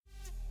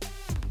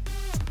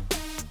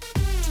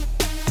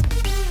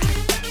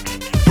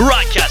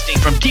Broadcasting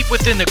from deep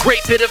within the great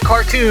bit of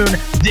cartoon,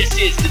 this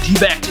is the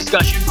Dewback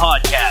Discussion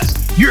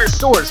Podcast, your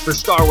source for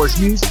Star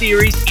Wars news,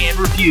 theories, and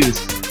reviews,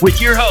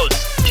 with your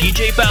hosts,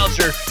 TJ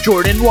Bowser,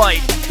 Jordan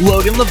White,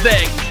 Logan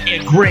Levesque,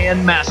 and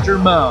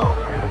Grandmaster Mo.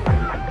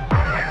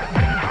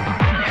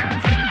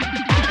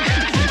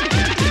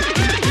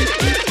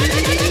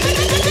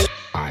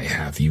 I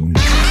have you now.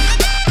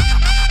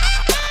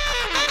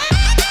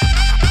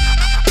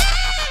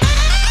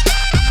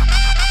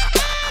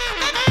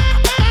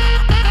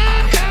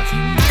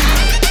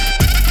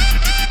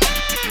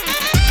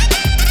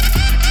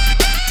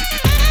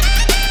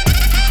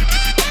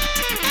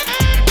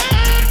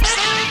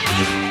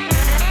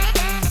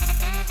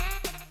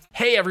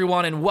 Hey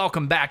everyone, and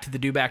welcome back to the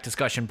Dewback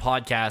Discussion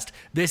Podcast.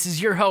 This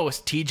is your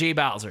host, TJ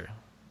Bowser.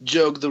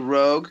 Jogue the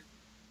Rogue.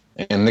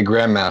 And the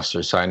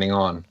Grandmaster signing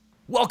on.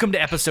 Welcome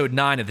to episode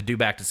 9 of the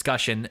Dewback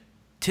Discussion.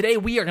 Today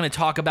we are going to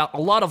talk about a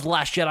lot of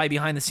Last Jedi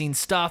behind the scenes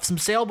stuff, some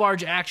sail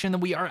barge action that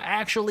we are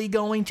actually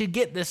going to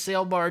get this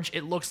sail barge,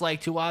 it looks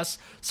like to us,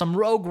 some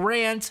rogue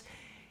rant,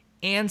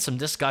 and some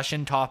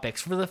discussion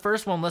topics. For the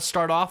first one, let's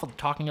start off with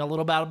talking a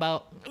little bit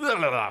about a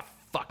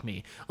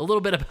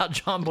little bit about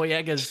John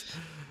Boyega's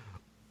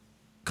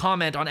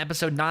comment on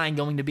episode 9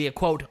 going to be a,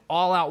 quote,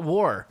 all-out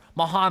war.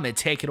 Muhammad,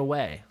 take it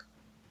away.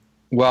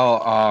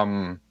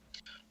 Well,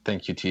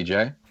 thank you,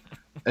 TJ.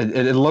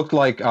 It looked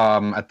like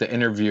at the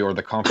interview or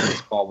the conference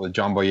call with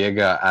John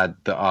Boyega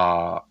at the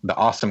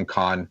Awesome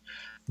Con,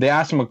 they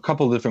asked him a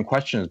couple of different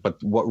questions,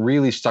 but what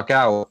really stuck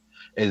out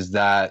is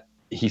that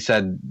he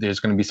said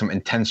there's going to be some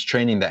intense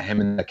training that him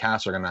and the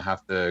cast are going to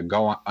have to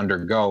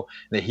undergo,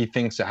 that he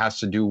thinks it has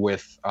to do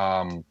with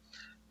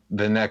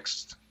the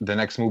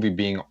next movie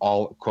being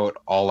all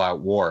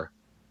out war.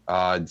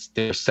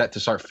 They're set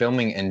to start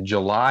filming in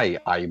July,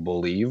 I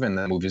believe, and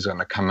the movie's going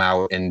to come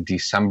out in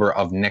December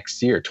of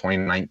next year,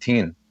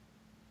 2019.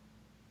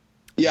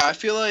 Yeah, I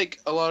feel like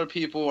a lot of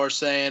people are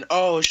saying,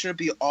 oh, it shouldn't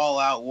be all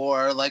out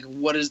war. Like,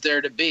 what is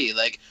there to be?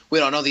 Like, we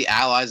don't know the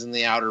allies in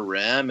the Outer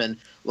Rim, and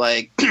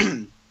like,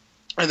 and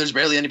there's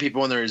barely any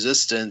people in the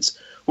Resistance.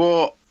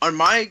 Well, on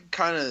my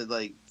kind of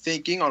like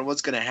thinking on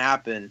what's going to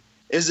happen,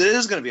 it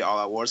is going to be all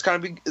out war. It's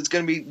going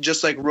to be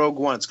just like Rogue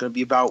One. It's going to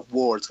be about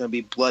war. It's going to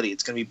be bloody.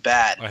 It's going to be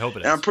bad. I hope it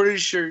is. And I'm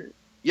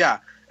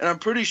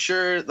pretty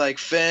sure, like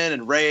Finn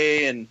and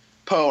Rey and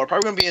Poe are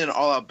probably going to be in an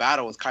all-out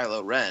battle with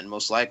Kylo Ren,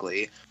 most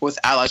likely, with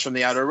allies from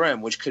the Outer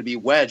Rim, which could be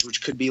Wedge,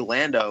 which could be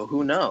Lando.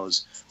 Who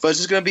knows? But it's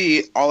just going to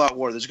be all-out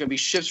war. There's going to be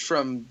ships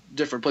from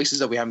different places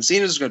that we haven't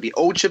seen. There's going to be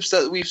old ships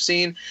that we've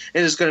seen,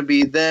 and it's going to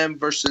be them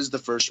versus the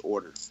First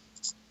Order.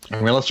 I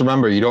mean, let's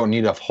remember, you don't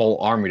need a whole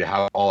army to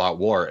have all-out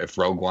war if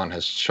Rogue One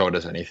has showed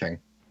us anything.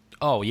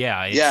 Oh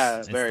yeah,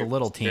 it's the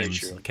little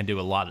teams can do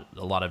a lot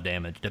of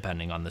damage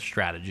depending on the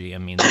strategy. I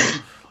mean,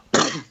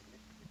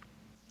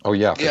 oh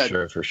yeah,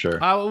 for sure.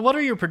 What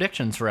are your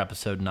predictions for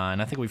episode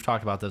 9? I think we've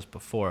talked about this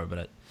before,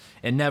 but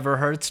it never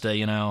hurts to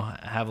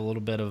have a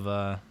little bit of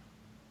a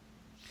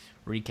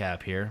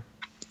recap here.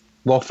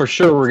 Well, for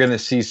sure, we're gonna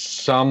see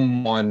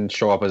someone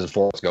show up as a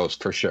Force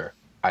Ghost for sure.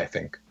 I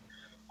think.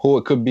 Who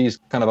it could be is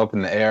kind of up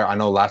in the air. I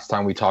know last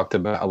week we talked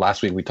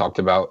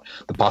about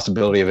the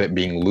possibility of it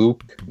being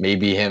Luke,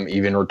 maybe him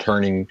even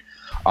returning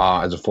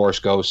as a Force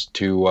Ghost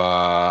to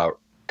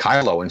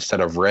Kylo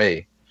instead of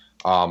Rey.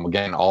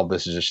 Again, all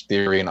this is just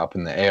theory and up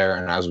in the air.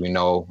 And as we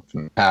know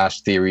from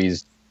past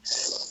theories,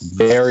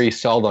 very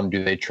seldom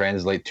do they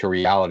translate to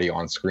reality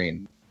on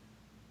screen.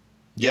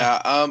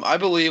 Yeah, I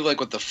believe like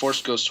with the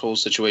Force Ghost whole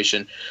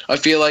situation, I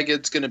feel like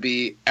it's going to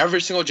be every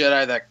single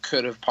Jedi that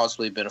could have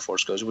possibly been a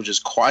Force Ghost, which is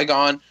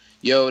Qui-Gon,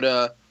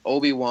 Yoda,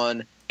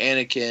 Obi-Wan,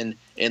 Anakin,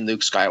 and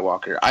Luke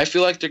Skywalker. I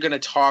feel like they're going to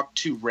talk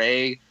to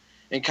Rey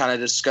and kind of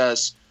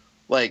discuss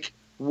like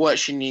what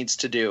she needs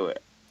to do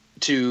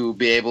to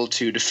be able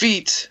to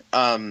defeat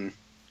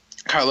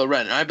Kylo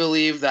Ren. And I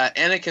believe that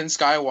Anakin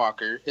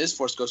Skywalker, his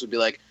Force Ghost, would be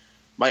like,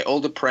 my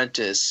old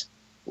apprentice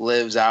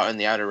lives out in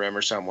the Outer Rim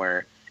or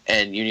somewhere,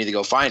 and you need to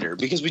go find her.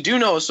 Because we do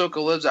know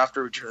Ahsoka lives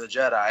after Return of the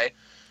Jedi.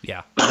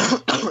 Yeah.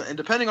 And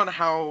depending on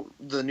how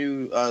the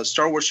new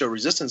Star Wars show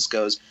Resistance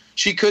goes,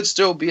 she could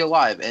still be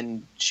alive,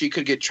 and she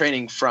could get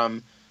training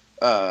from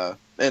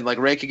and like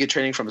Rey could get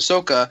training from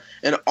Ahsoka.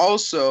 And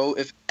also,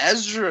 if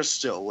Ezra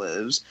still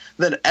lives,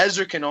 then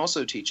Ezra can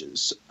also teach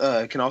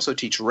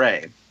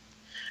Rey.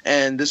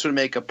 And this would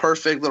make a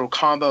perfect little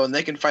combo, and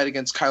they can fight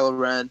against Kylo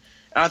Ren.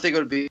 And I think it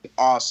would be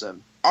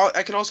awesome.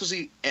 I can also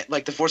see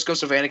like the Force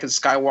Ghost of Anakin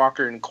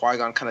Skywalker and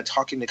Qui-Gon kind of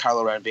talking to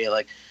Kylo Ren, being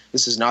like,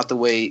 "This is not the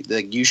way.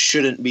 Like, you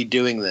shouldn't be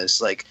doing this.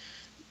 Like,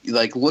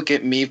 look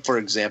at me, for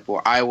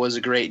example. I was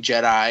a great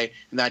Jedi,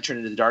 and then I turned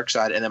into the dark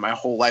side, and then my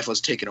whole life was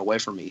taken away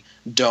from me.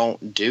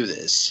 Don't do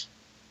this."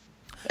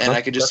 And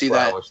I could just see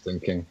that. I was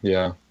thinking,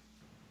 yeah.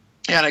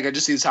 Yeah, and I could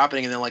just see this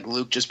happening, and then like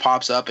Luke just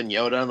pops up, and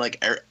Yoda,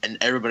 and and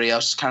everybody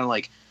else just kind of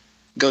like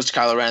goes to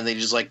Kylo Ren, and he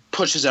just like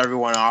pushes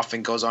everyone off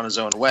and goes on his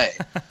own way.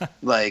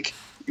 Like,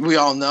 we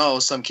all know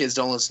some kids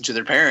don't listen to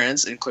their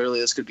parents, and clearly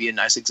this could be a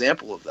nice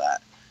example of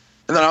that.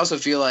 And then I also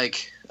feel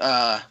like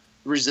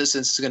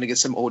Resistance is going to get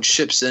some old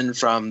ships in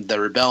from the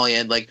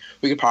Rebellion. Like,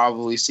 we could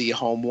probably see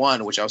Home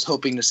 1, which I was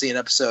hoping to see in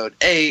Episode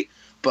 8,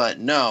 but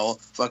no,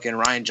 fucking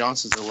Rian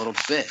Johnson's a little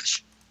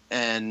bitch.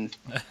 And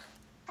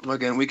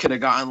again, we could have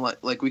gotten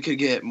like we could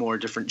get more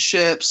different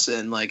ships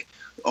and like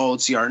old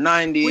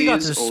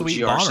CR90s, old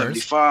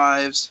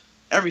GR75s,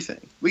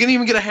 everything. We can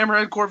even get a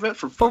Hammerhead Corvette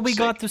for. But we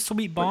got the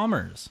sweet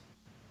bombers.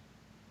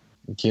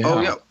 Yeah.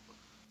 Oh yeah,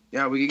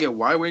 yeah. We could get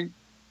Y-wing.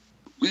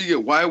 We could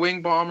get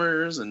Y-wing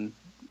bombers and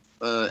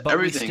but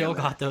everything. We still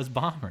got those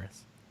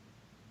bombers.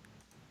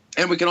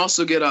 And we can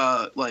also get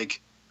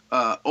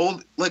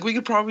old, like we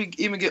could probably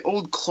even get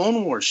old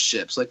Clone Wars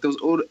ships, like those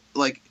old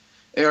like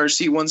ARC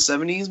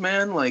 170s,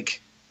 man,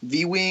 like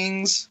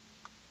V-wings,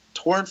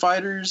 Torrent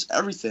fighters,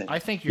 everything. I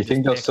think you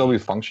think they'll still be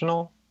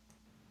functional?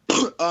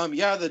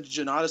 Yeah, the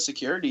Janata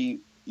Security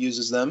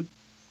uses them,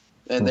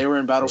 and they were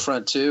in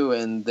Battlefront 2,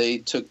 and they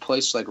took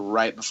place like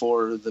right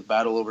before the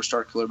battle over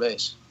Starkiller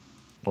Base.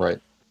 Right.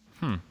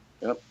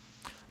 Yep.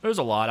 There's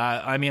a lot.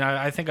 I mean,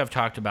 I think I've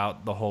talked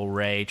about the whole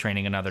Rey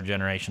training another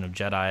generation of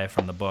Jedi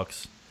from the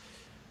books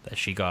that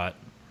she got.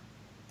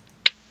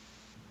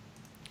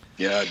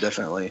 Yeah,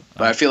 definitely.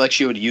 But I feel like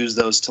she would use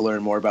those to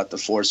learn more about the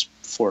Force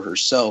for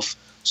herself.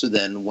 So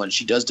then, when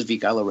she does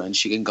defeat Kylo Ren,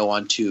 she can go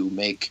on to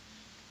make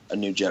a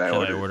new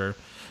Jedi Order.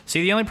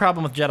 See, the only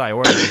problem with Jedi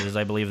Order is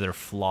I believe they're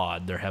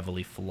flawed. They're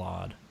heavily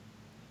flawed.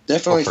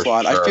 Definitely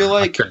flawed. Sure. I feel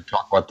like I could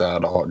talk about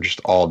that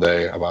all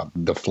day about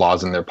the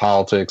flaws in their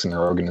politics and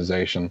their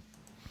organization.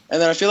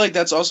 And then I feel like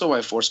that's also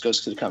why Force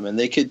Ghosts could come in.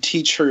 They could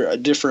teach her a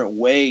different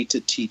way to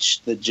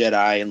teach the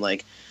Jedi and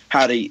like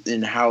how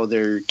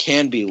there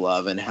can be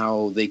love and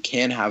how they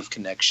can have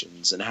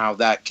connections and how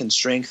that can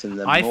strengthen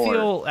them more. I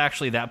feel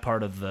actually that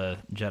part of the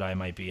Jedi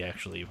might be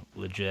actually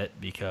legit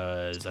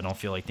because I don't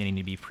feel like they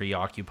need to be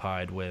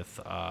preoccupied with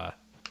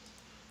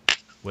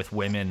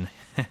women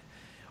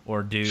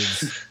or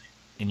dudes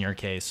in your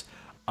case.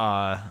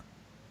 Oh,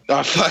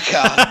 fuck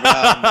off, bro.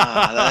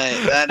 Nah,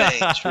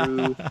 that ain't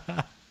true.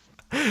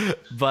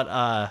 But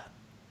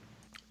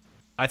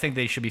I think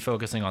they should be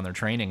focusing on their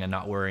training and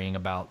not worrying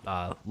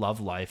about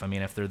love life. I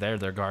mean, if they're there,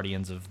 they're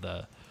guardians of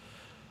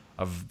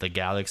the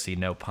galaxy,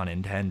 no pun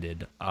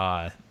intended.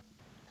 Well,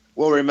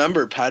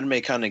 remember, Padme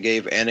kind of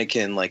gave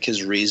Anakin like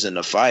his reason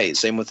to fight.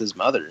 Same with his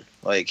mother.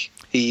 Like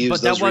he used.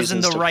 But those that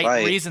wasn't the right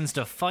fight. reasons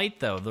to fight,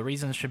 though. The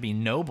reasons should be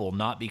noble,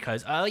 not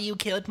because you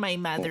killed my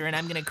mother and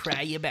I'm gonna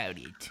cry about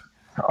it.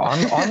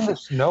 On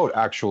this note,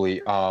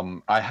 actually,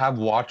 I have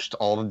watched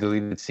all the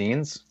deleted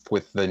scenes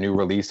with the new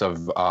release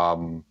of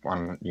on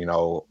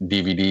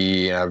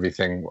DVD and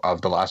everything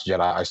of The Last Jedi.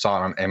 I saw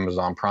it on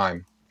Amazon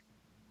Prime.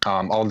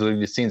 All the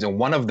deleted scenes, and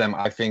one of them,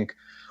 I think,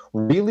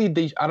 really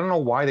I don't know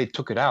why they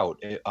took it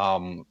out.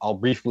 I'll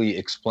briefly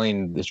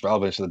explain this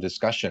relevance to the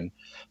discussion.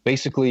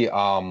 Basically,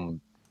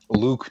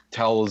 Luke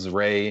tells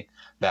Rey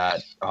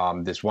that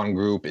this one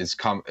group this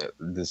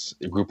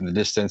group in the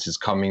distance is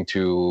coming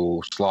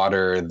to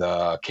slaughter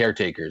the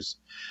caretakers.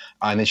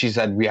 And then she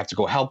said, we have to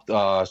go help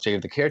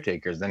save the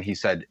caretakers. Then he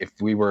said, if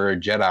we were a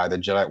Jedi, the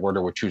Jedi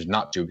Order would choose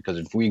not to, because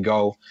if we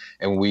go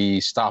and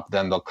we stop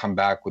them, they'll come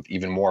back with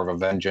even more of a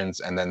vengeance,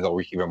 and then they'll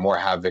wreak even more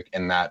havoc,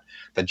 and that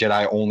the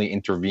Jedi only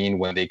intervene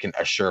when they can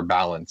assure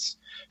balance.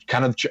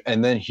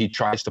 And then he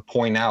tries to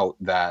point out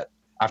that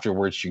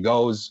afterwards she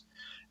goes,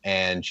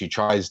 and she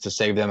tries to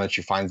save them, and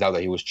she finds out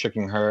that he was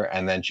tricking her,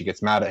 and then she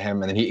gets mad at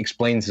him, and then he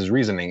explains his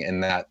reasoning in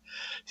that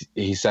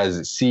he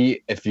says,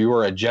 see, if you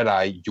were a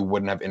Jedi, you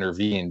wouldn't have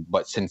intervened,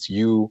 but since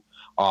you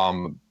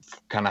kind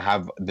of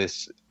have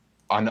this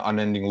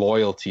unending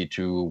loyalty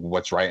to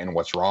what's right and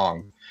what's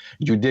wrong,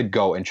 you did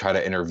go and try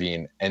to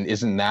intervene, and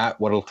isn't that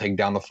what'll take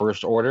down the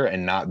First Order,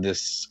 and not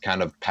this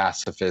kind of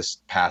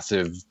pacifist,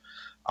 passive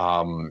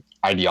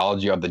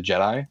ideology of the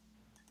Jedi?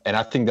 And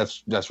I think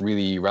that's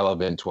really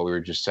relevant to what we were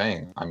just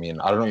saying. I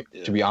mean, I don't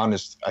know. To be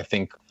honest, I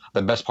think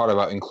the best part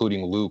about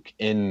including Luke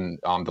in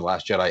The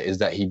Last Jedi is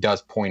that he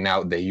does point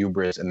out the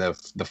hubris and the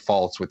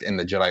faults within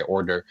the Jedi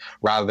Order,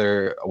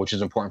 which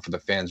is important for the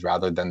fans,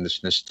 rather than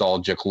this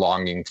nostalgic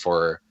longing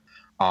for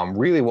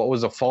really what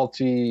was a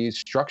faulty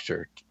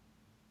structure.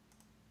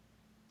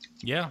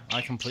 Yeah, I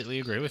completely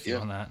agree with you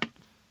on that.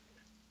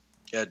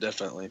 Yeah,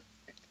 definitely.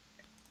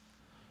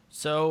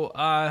 So,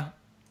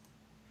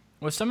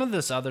 with some of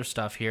this other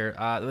stuff here,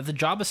 with the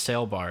Jabba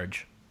sail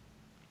barge,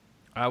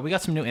 we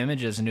got some new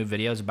images and new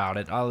videos about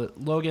it.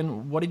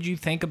 Logan, what did you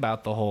think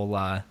about the whole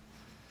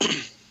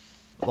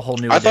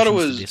new additions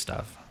to this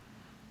stuff?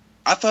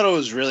 I thought it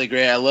was really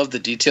great. I love the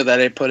detail that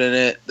they put in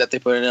it.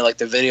 Like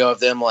the video of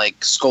them like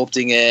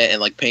sculpting it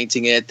and like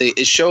painting it.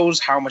 It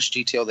shows how much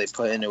detail they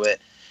put into it.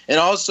 And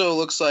also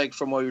looks like,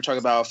 from what we were talking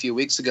about a few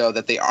weeks ago,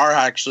 that they are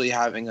actually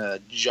having a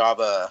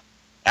Jabba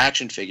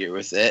action figure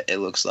with it. It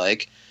looks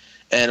like.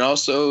 And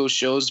also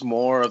shows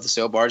more of the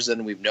sail barge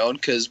than we've known.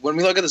 Because when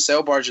we look at the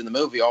sail barge in the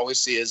movie, all we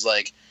see is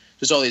like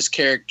just all these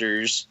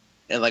characters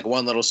and like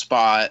one little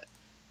spot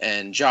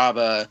and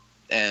Jabba,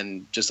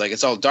 and just like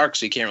it's all dark,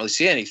 so you can't really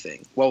see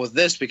anything. Well, with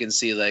this, we can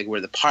see like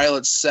where the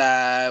pilot's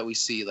sat. We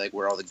see like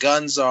where all the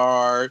guns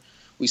are.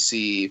 We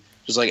see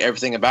just like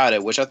everything about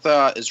it, which I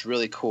thought is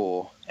really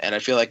cool, and I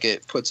feel like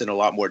it puts in a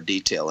lot more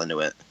detail into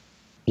it.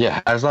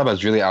 Yeah, HasLab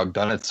has really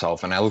outdone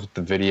itself, and I looked at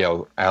the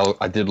video.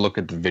 I did look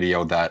at the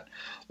video that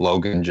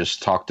Logan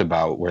just talked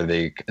about, where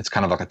it's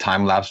kind of like a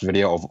time-lapse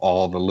video of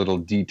all the little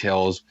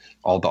details,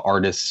 all the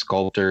artists,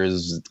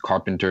 sculptors,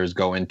 carpenters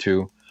go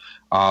into,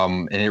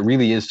 and it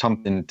really is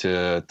something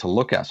to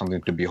look at,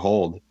 something to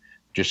behold,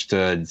 just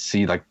to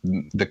see like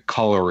the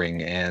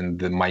coloring and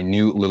the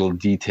minute little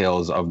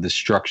details of the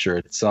structure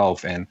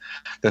itself, and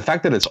the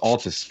fact that it's all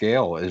to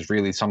scale is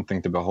really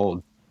something to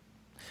behold.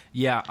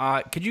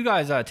 Yeah, could you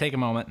guys take a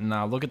moment and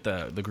look at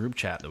the group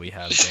chat that we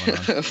have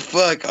going on?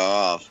 Fuck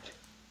off.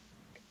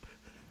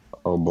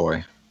 Oh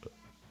boy.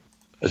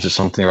 Is there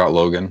something about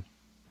Logan?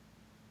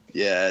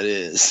 Yeah, it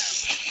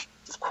is.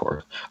 Of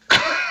course.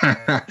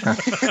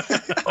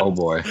 Oh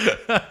boy.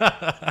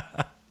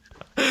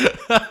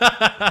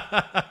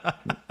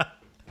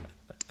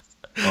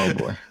 Oh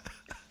boy.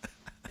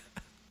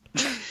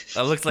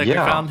 It looks like we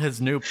found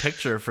his new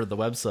picture for the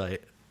website.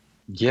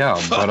 Yeah,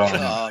 but Fuck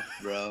off,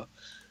 bro.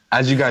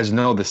 as you guys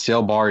know, the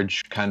sail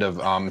barge kind of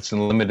it's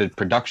in limited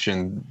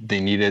production.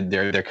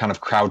 They're kind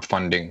of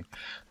crowdfunding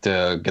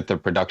to get the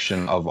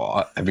production of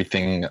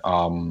everything.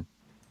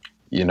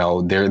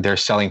 They're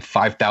selling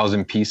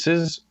 5,000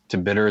 pieces to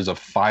bidders of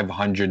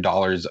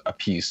 $500 a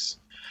piece.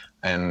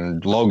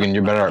 And Logan,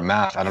 you're better at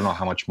math. I don't know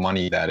how much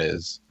money that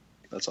is.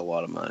 That's a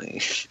lot of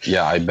money.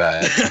 Yeah, I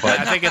bet. But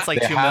I think it's like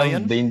 $2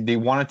 million. They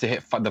wanted to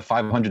hit the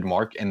 500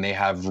 mark, and they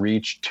have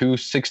reached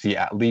 260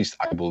 at least,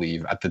 I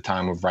believe, at the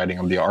time of writing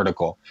of the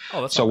article.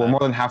 Oh, that's so not we're bad. more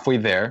than halfway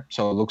there.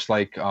 So it looks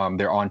like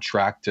they're on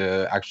track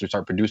to actually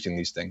start producing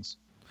these things.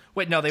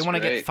 Wait, no, they want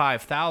to get great.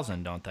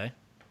 5,000, don't they?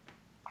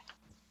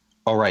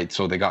 Oh, right.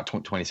 So they got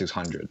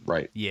 2,600,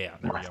 right? Yeah,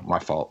 there we go. My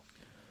fault.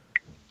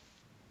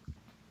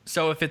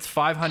 So if it's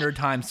 500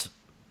 times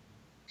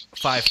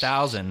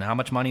 5,000, how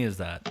much money is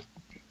that?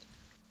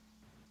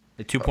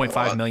 The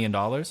 $2.5 million?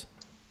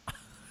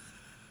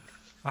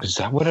 Is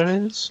that what it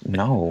is?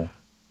 No.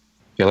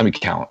 Yeah, let me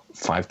count.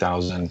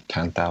 5,000,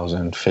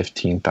 10,000,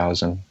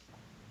 15,000.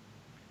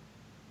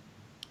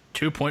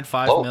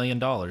 $2.5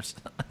 million.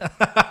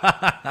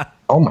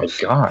 Oh my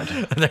God.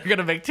 They're going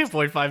to make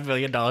 $2.5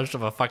 million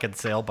from a fucking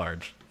sail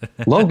barge.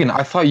 Logan,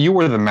 I thought you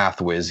were the math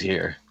whiz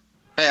here.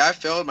 Hey, I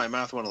failed my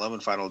Math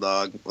 111 final,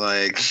 dog.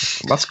 Like,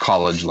 That's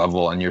college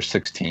level, and you're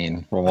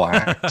 16.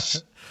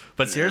 Relax.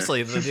 But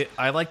seriously,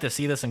 I like to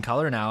see this in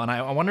color now, and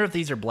I wonder if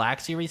these are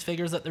Black Series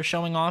figures that they're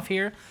showing off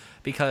here,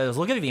 because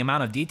look at the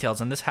amount of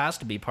details, and this has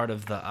to be part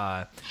of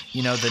the,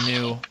 the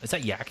new, is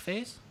that Yak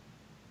Face?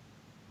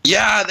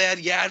 yeah, they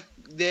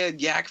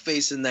had Yak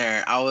Face in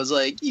there. I was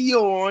like,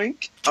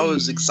 yoink. I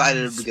was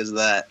excited because of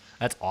that.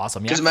 That's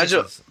awesome. Because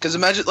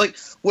imagine, like,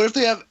 what if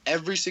they have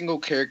every single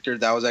character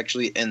that was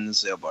actually in the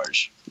sail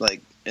barge,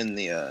 like, in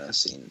the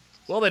scene?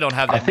 Well, they don't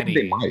have I that think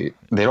many. they might.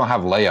 They don't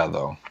have Leia,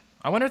 though.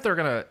 I wonder if they're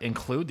going to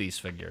include these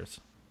figures.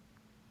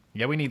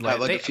 Yeah, we need Have,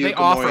 Leia. like, a few They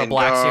offer a Gamorrean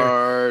Black Series.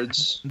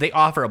 guards. They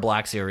offer a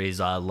Black Series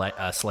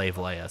Slave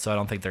Leia, so I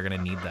don't think they're going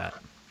to need that.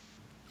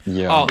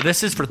 Yeah. Oh,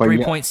 this is for But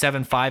yeah.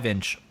 3.75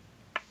 inch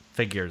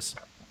figures.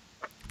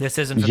 This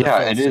isn't for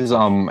Yeah, the it full is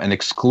an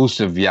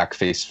exclusive Yak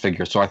Face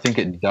figure, so I think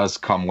it does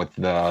come with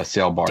the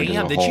sail barge as a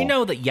Damn, did whole. you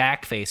know that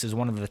Yak Face is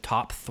one of the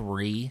top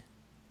 3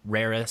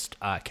 rarest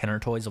Kenner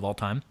toys of all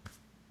time?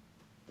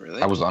 Really?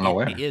 I was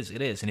unaware. It is.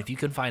 And if you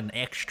can find an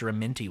extra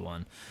minty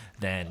one,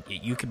 then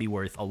you could be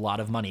worth a lot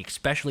of money,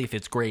 especially if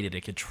it's graded.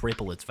 It could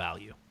triple its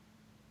value.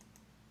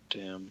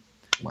 Damn.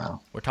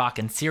 Wow. We're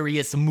talking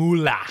serious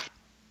moolah.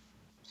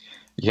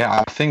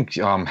 Yeah, I think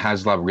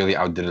HasLab really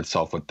outdid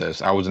itself with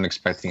this. I wasn't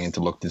expecting it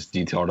to look this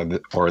detailed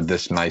or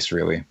this nice,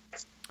 really.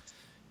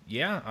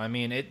 Yeah, I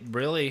mean, they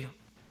really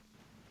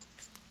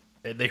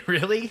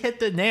hit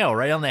the nail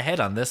right on the head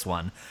on this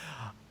one.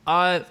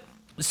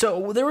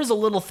 So there was a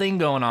little thing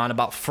going on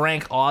about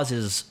Frank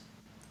Oz's.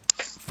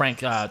 Frank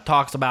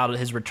talks about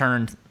his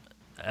return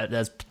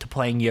to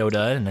playing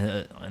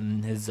Yoda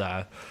and his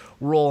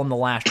role in The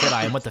Last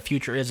Jedi and what the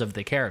future is of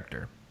the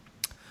character.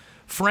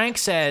 Frank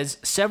says,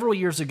 several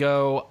years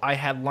ago, I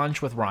had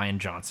lunch with Rian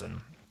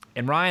Johnson.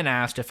 And Ryan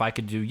asked if I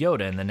could do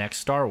Yoda in the next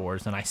Star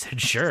Wars, and I said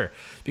sure,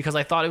 because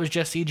I thought it was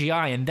just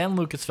CGI. And then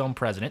Lucasfilm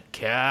president,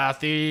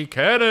 Kathy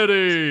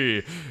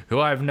Kennedy, who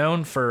I've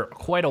known for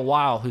quite a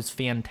while, who's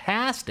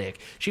fantastic,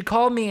 she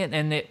called me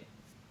and it...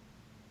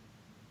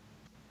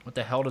 What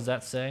the hell does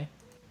that say?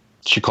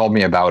 She called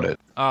me about it.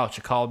 Oh, she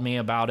called me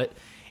about it.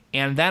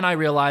 And then I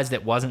realized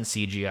it wasn't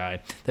CGI,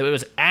 that it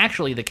was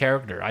actually the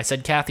character. I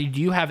said, Kathy, do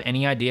you have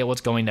any idea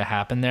what's going to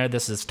happen there?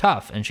 This is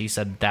tough. And she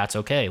said, that's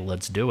okay.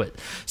 Let's do it.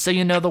 So,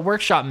 the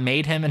workshop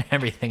made him and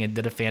everything and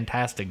did a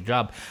fantastic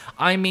job.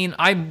 I mean,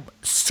 I'm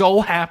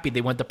so happy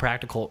they went the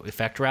practical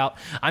effect route.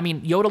 I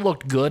mean, Yoda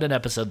looked good in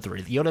Episode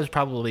 3. Yoda's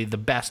probably the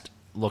best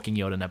looking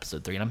Yoda in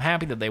Episode 3. And I'm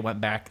happy that they went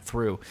back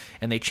through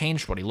and they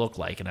changed what he looked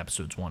like in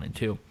Episodes 1 and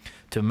 2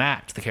 to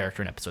match the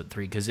character in Episode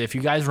 3. Because if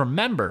you guys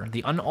remember,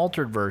 the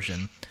unaltered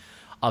version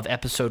of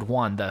Episode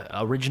 1,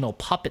 the original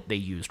puppet they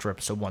used for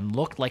Episode 1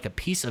 looked like a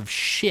piece of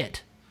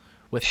shit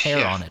with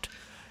hair on it.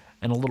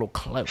 and a little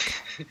cloak.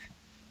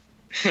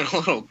 A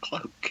little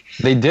cloak.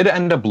 They did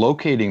end up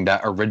locating that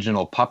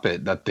original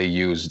puppet that they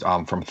used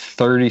from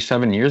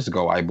 37 years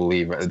ago, I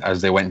believe,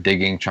 as they went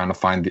digging, trying to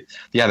find.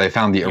 They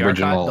found the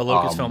original. The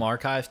Lucasfilm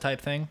Archives type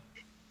thing.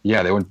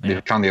 Yeah,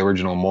 they found the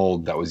original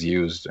mold that was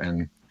used,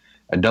 and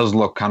it does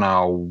look kind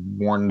of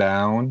worn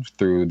down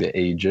through the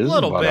ages. A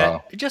little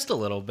bit, just a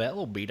little bit, a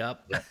little beat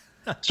up.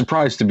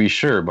 Surprised to be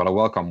sure, but a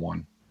welcome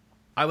one.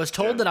 I was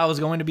told that I was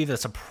going to be the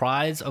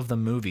surprise of the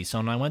movie, so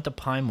when I went to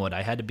Pinewood,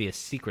 I had to be a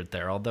secret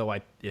there. Although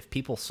if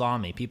people saw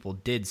me, people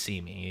did see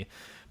me.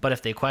 But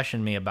if they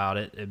questioned me about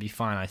it, it'd be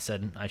fine. I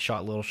said I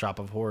shot Little Shop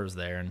of Horrors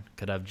there and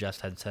could have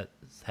just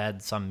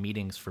had some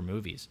meetings for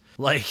movies.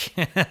 Like,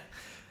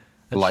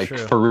 true.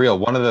 For real,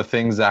 one of the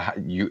things that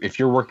if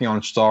you're working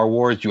on Star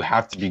Wars, you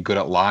have to be good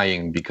at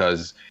lying,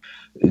 because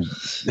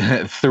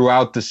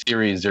throughout the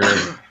series,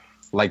 there's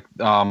like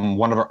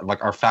one of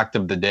our fact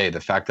of the day,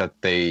 the fact that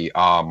they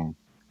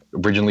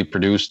originally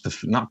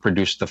not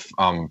produced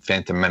the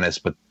Phantom Menace,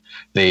 but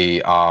they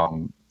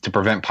to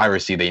prevent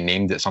piracy, they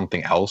named it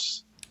something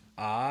else.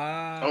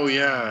 Oh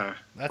yeah,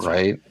 that's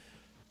right.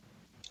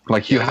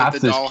 Like, you have to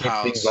keep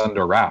Dollhouse. things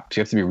under wraps.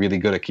 You have to be really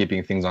good at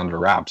keeping things under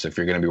wraps if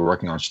you're going to be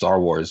working on Star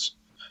Wars.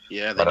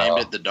 Yeah, they named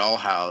it the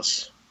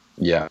Dollhouse.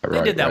 Yeah,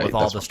 they did that with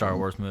all the Star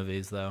Wars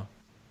movies, though.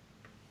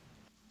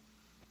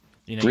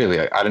 You know, really,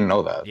 I didn't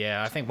know that.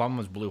 Yeah, I think one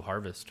was Blue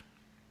Harvest.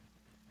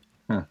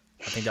 Huh.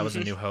 I think that was A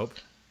New Hope.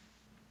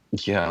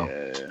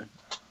 Yeah.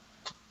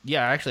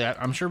 Yeah, actually,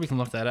 I'm sure we can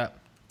look that up.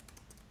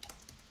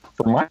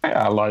 For my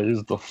ally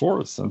is the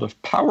Force, and a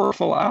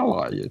powerful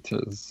ally it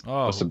is.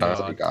 Oh, that's the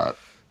best I got.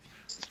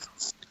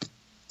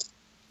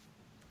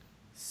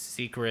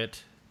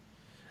 Secret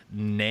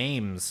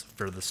names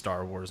for the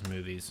Star Wars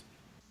movies.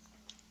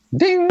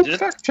 Ding!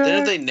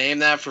 Didn't they name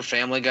that for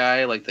Family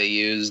Guy? Like, they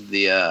used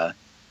the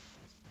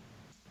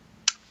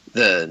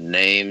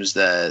names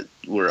that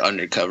were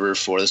undercover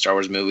for the Star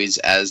Wars movies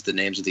as the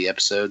names of the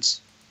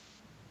episodes.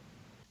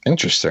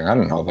 Interesting. I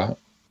didn't know that.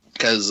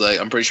 Because, like,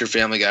 I'm pretty sure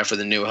Family Guy for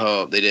The New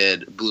Hope, they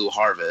did Blue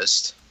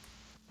Harvest.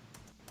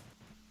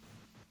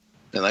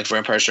 And, like, for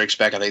Empire Strikes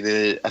Back, I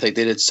think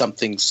they did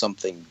something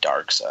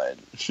Dark Side.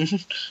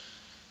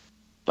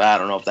 But I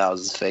don't know if that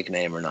was a fake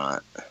name or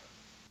not.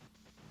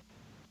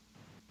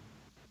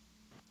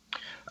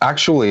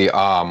 Actually,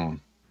 oh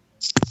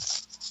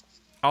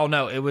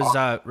no, it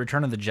was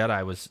Return of the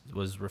Jedi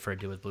was referred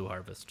to as Blue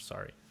Harvest.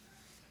 Sorry.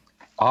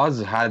 Oz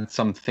had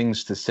some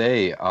things to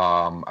say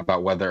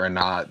about whether or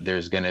not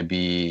there's going to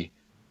be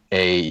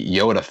a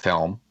Yoda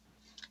film.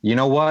 You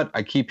know what?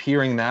 I keep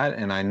hearing that,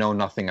 and I know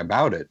nothing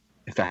about it.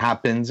 If it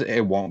happens,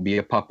 it won't be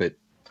a puppet.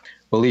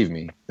 Believe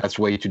me, that's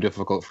way too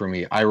difficult for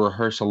me. I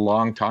rehearse a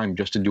long time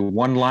just to do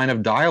one line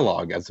of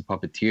dialogue as a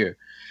puppeteer.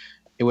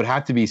 It would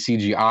have to be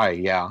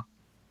CGI, yeah.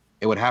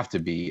 It would have to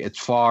be. It's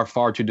far,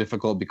 far too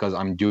difficult because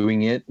I'm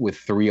doing it with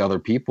 3 other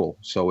people.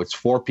 So it's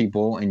 4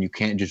 people, and you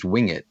can't just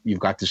wing it.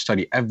 You've got to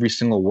study every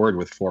single word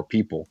with 4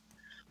 people.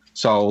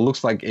 So it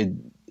looks like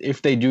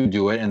if they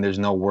do it, and there's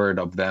no word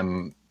of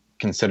them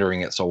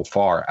considering it so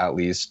far, at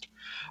least,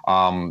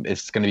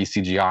 it's going to be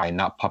CGI,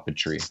 not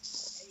puppetry.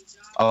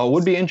 It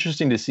would be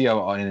interesting to see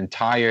an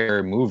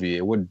entire movie.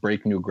 It would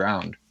break new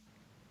ground.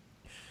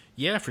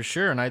 Yeah, for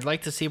sure. And I'd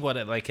like to see what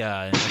it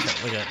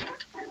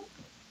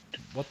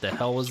what the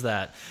hell was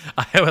that?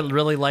 I would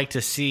really like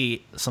to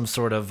see some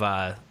sort of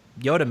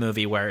Yoda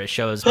movie where it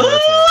shows.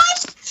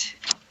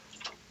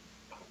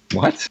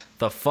 What?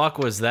 The fuck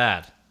was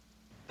that?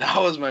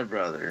 That was my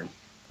brother.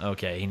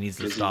 Okay, he needs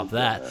to stop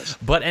that.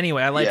 But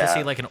anyway, I'd like to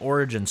see like an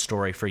origin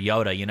story for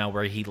Yoda, you know,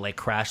 where he like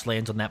crash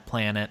lands on that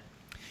planet,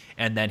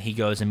 and then he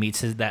goes and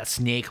meets that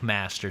snake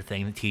master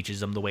thing that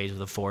teaches him the ways of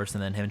the Force,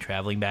 and then him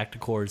traveling back to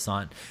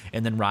Coruscant,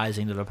 and then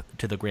rising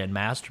to the Grand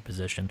Master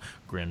position,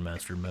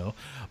 Grandmaster Mo.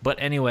 But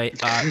anyway,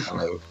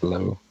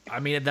 hello. I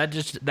mean,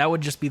 that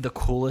would just be the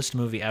coolest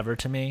movie ever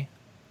to me.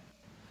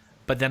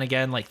 But then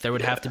again, like there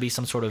would have to be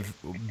some sort of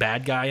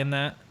bad guy in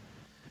that,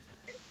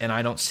 and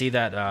I don't see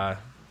that.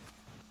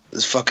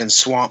 This fucking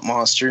swamp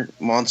monster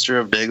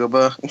of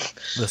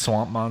Dagobah. The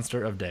swamp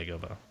monster of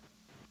Dagobah.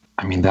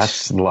 I mean,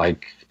 that's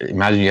like,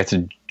 imagine you have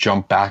to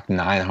jump back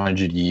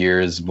 900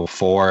 years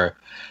before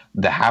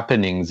the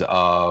happenings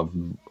of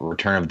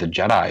Return of the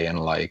Jedi, and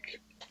like,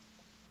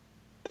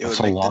 it would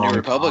make the New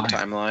Republic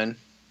timeline.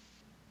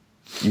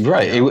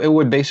 Right. It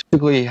would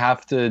basically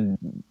have to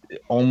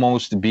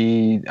almost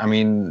be, I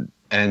mean,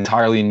 an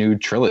entirely new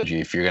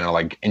trilogy if you're going to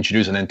like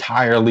introduce an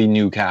entirely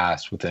new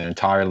cast with an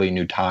entirely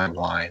new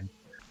timeline.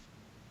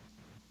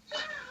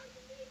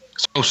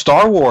 So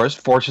Star Wars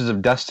Forces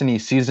of Destiny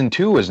Season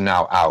 2 is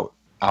now out.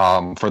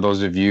 For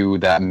those of you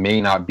that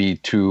may not be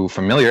too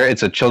familiar,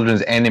 it's a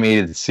children's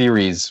animated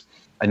series,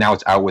 and now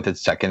it's out with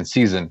its 2nd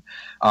season.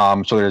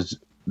 So there's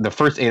the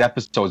first 8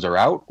 episodes are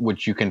out,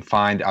 which you can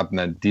find on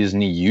the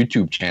Disney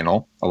YouTube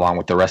channel, along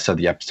with the rest of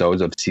the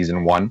episodes of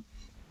Season 1.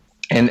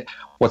 And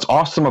what's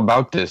awesome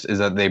about this is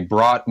that they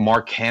brought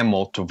Mark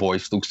Hamill to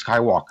voice Luke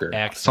Skywalker.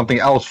 Excellent. Something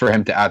else for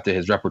him to add to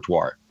his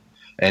repertoire.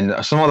 And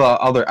some of the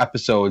other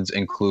episodes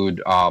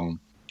include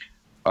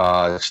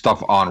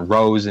stuff on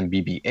Rose and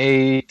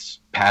BB-8,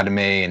 Padme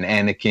and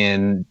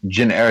Anakin,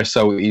 Jyn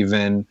Erso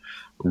even,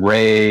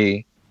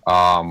 Rey,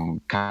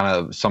 kind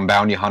of some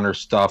bounty hunter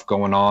stuff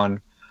going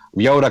on.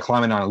 Yoda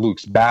climbing on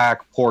Luke's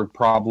back, Porg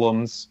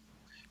problems.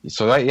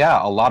 So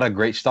a lot of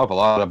great stuff, a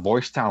lot of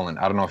voice talent.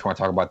 I don't know if you want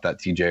to talk about that,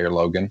 TJ or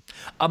Logan.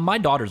 My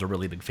daughter's a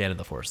really big fan of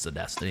The Forces of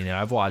Destiny. You know,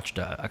 I've watched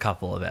a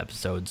couple of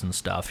episodes and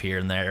stuff here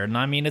and there, and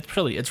I mean, it's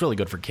really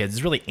good for kids.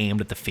 It's really aimed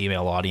at the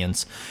female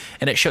audience,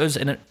 and it shows.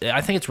 And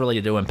I think it's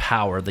really to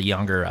empower the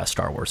younger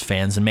Star Wars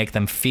fans and make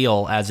them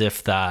feel as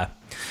if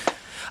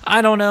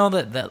I don't know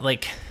that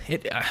like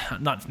it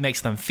not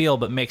makes them feel,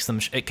 but makes them.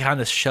 It kind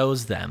of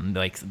shows them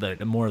like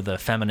the more of the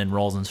feminine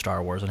roles in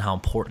Star Wars and how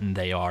important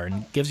they are,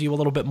 and gives you a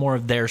little bit more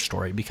of their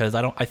story, because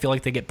I feel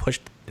like they get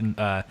pushed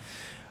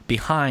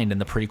behind in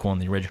the prequel and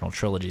the original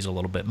trilogies a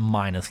little bit,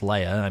 minus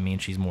Leia. I mean,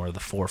 she's more of the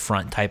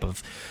forefront type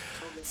of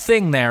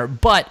thing there,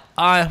 but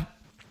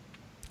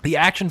the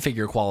action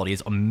figure quality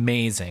is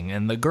amazing,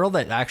 and the girl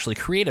that actually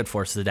created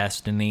Forces of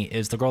Destiny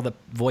is the girl that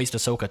voiced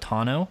Ahsoka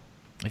Tano.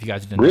 If you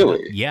guys didn't know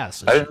that.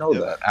 Yes. I didn't know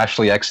that.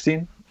 Ashley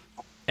Eckstein?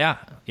 Yeah,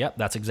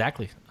 that's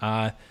exactly.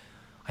 I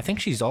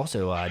think she's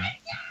also I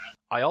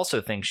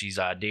also think she's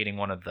dating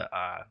one of the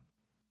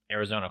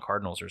Arizona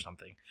Cardinals or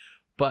something.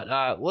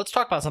 But let's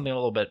talk about something a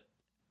little bit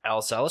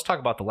else. Let's talk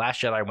about The Last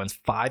Jedi wins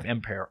 5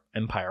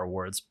 Empire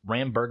Awards.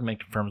 Ram Bergman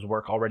confirms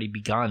work already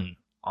begun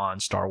on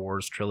Star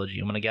Wars trilogy.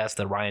 I'm going to guess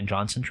the Rian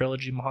Johnson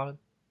trilogy, Mohammed?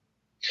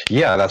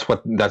 Yeah, that's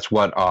what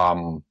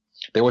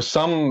there was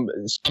some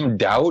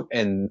doubt,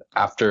 and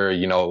after,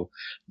 The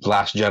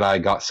Last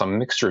Jedi got some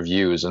mixed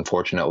reviews,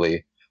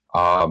 unfortunately.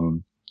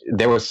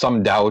 There was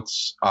some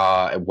doubts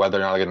whether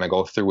or not they're going to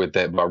go through with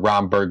it, but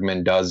Ron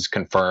Bergman does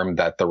confirm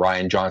that the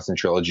Rian Johnson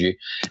trilogy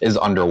is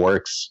under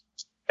works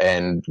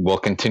and will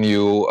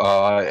continue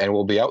and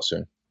will be out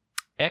soon.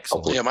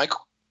 Excellent.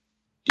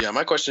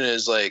 My question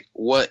is, like,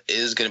 what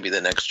is going to be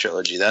the next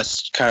trilogy?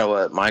 That's kind of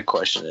what my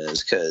question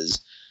is,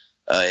 because,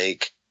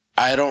 like,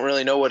 I don't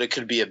really know what it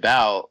could be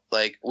about.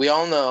 Like, we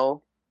all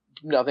know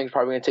nothing's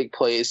probably going to take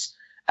place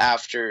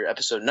after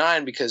Episode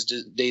 9 because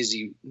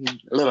Daisy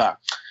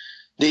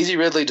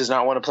Ridley does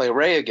not want to play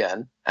Rey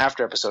again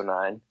after Episode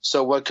 9.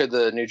 So what could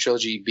the new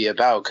trilogy be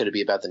about? Could it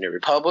be about the New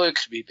Republic?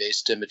 Could it be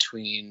based in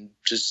between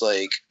just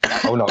like...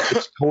 Oh, no.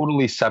 It's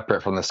totally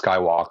separate from the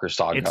Skywalker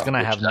saga. It's going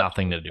to have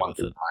nothing to do with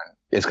it.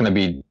 It's going to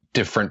be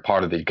different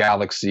part of the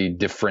galaxy,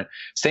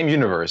 same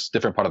universe,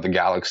 different part of the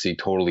galaxy,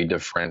 totally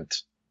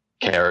different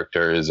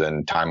characters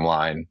and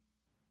timeline.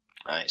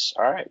 Nice.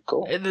 All right,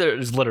 cool.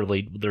 There's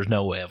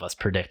no way of us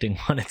predicting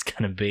what it's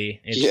going to be.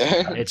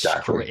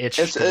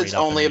 It's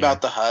only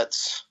about the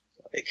Hutts.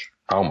 Like,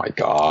 oh my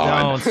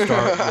god! Don't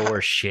start your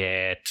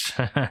shit.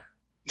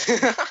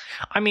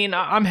 I mean,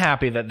 I'm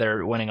happy that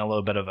they're winning a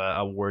little bit of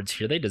awards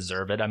here. They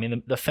deserve it. I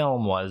mean, the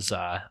film was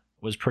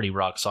pretty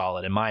rock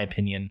solid in my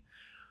opinion,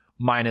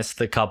 minus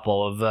the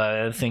couple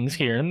of things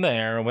here and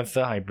there with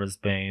the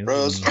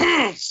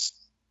hyperspace.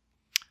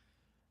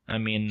 I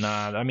mean,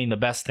 the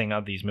best thing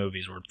of these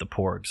movies were the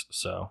Porgs.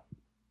 So,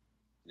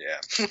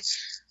 yeah,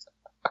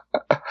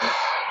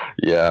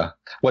 yeah.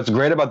 What's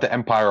great about the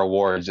Empire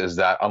Awards is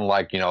that,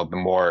 unlike the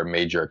more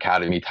major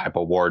Academy type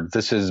awards,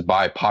 this is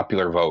by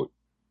popular vote.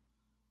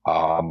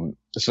 So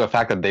the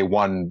fact that they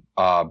won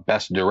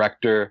Best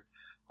Director,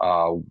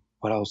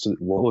 what else?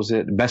 What was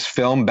it? Best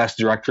Film, Best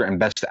Director, and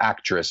Best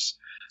Actress.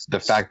 The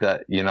fact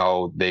that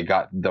they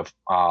got the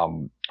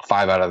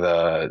 5 out of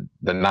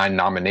the 9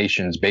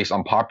 nominations based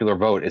on popular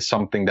vote is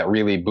something that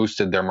really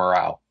boosted their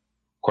morale,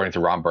 according to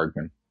Ron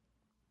Bergman.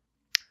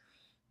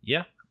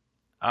 Yeah.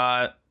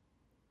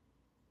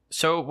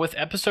 So with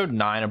Episode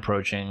 9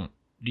 approaching,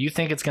 do you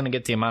think it's going to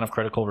get the amount of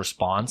critical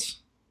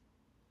response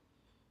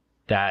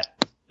or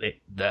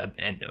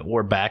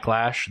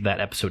backlash that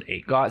Episode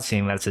 8 got,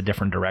 seeing that it's a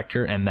different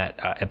director, and that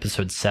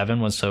Episode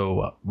 7 was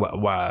so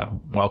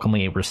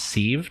welcomely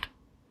received?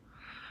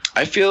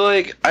 I feel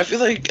like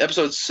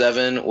Episode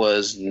 7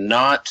 was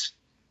not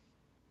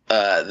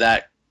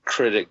that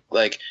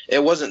like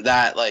it wasn't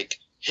that like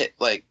hit,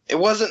 like it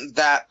wasn't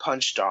that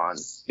punched on,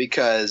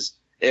 because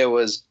it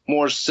was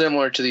more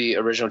similar to the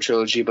original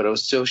trilogy, but it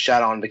was still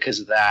shot on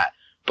because of that.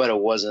 But it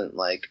wasn't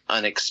like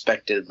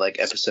unexpected like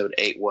Episode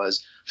 8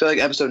 was. I feel like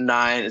Episode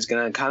 9 is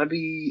gonna kind of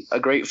be a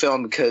great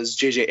film because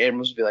J.J.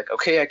 Abrams will be like,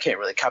 okay, I can't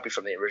really copy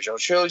from the original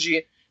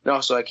trilogy. And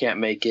also, I can't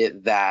make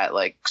it that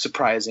like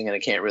surprising, and I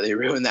can't really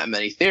ruin that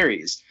many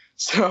theories.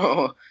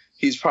 So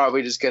he's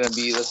probably just going to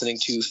be listening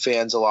to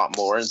fans a lot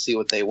more and see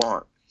what they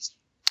want.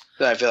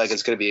 So I feel like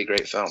it's going to be a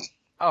great film.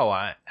 Oh,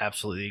 I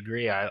absolutely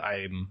agree.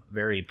 I'm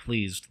very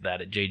pleased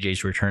that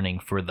JJ's returning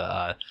for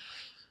the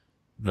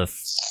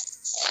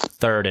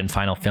third and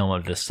final film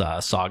of this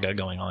saga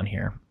going on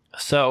here.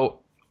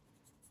 So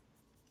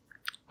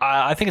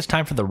I think it's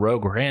time for the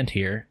Rogue Rant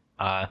here.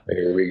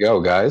 Here we go,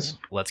 guys.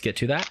 Let's get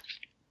to that.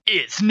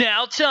 It's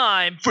now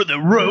time for the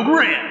Rogue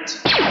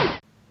Rant.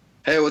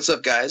 Hey, what's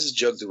up, guys? It's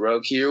Joke the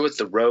Rogue here with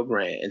the Rogue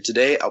Rant, and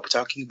today I'll be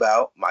talking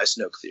about my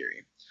Snoke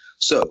theory.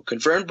 So,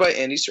 confirmed by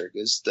Andy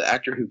Serkis, the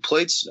actor who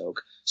played Snoke,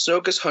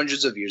 Snoke is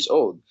hundreds of years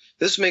old.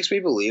 This makes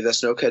me believe that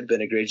Snoke had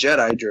been a great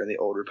Jedi during the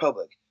Old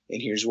Republic,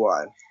 and here's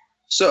why.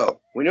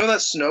 So, we know that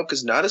Snoke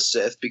is not a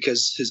Sith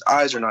because his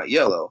eyes are not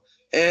yellow,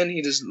 and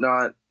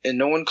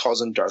no one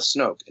calls him Darth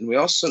Snoke. And we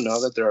also know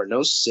that there are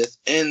no Sith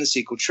in the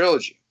sequel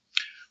trilogy.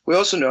 We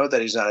also know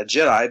that he's not a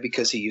Jedi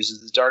because he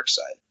uses the dark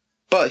side.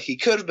 But he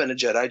could have been a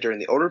Jedi during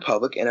the Old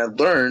Republic and had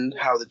learned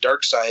how the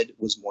dark side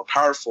was more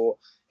powerful,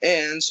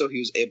 and so he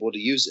was able to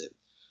use it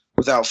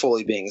without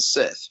fully being a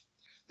Sith.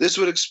 This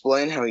would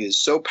explain how he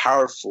is so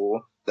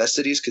powerful that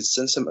Sidious could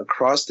sense him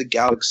across the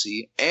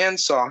galaxy and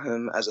saw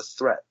him as a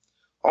threat.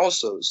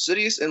 Also,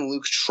 Sidious and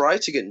Luke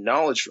tried to get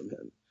knowledge from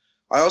him.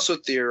 I also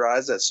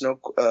theorize that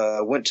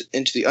Snoke went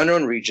into the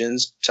unknown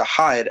regions to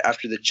hide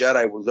after the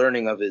Jedi were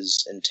learning of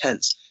his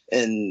intents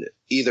and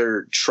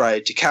either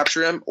tried to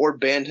capture him or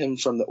banned him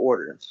from the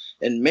Order.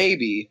 And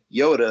maybe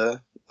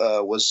Yoda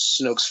was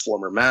Snoke's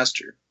former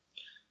master.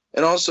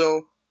 And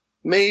also,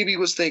 maybe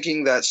was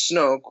thinking that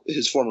Snoke,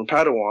 his former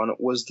Padawan,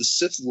 was the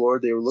Sith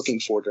Lord they were looking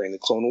for during the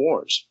Clone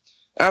Wars.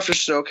 After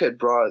Snoke had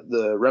brought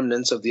the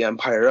remnants of the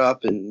Empire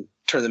up and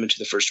turned them into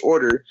the First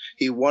Order,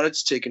 he wanted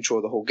to take control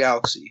of the whole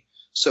galaxy.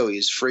 So he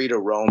is free to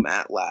roam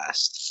at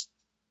last.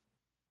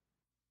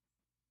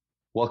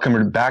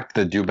 Welcome back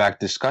to the Do Back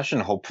discussion.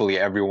 Hopefully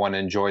everyone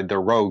enjoyed the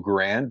Rogue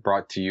Rant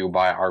brought to you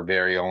by our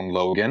very own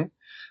Logan.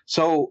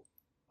 So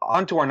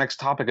on to our next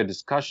topic of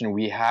discussion.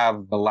 We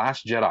have The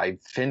Last Jedi,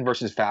 Finn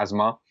versus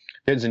Phasma.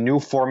 There's a new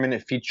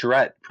 4-minute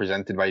featurette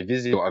presented by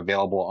Vizio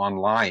available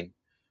online.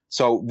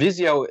 So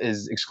Vizio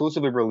is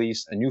exclusively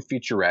released a new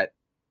featurette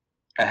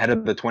ahead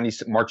of the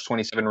March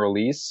 27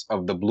 release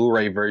of the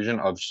Blu-ray version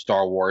of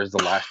Star Wars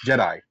The Last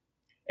Jedi.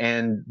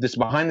 And this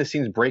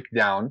behind-the-scenes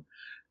breakdown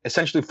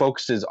essentially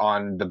focuses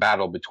on the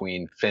battle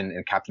between Finn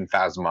and Captain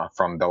Phasma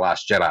from The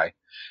Last Jedi.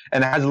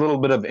 And it has a little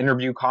bit of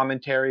interview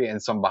commentary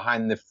and some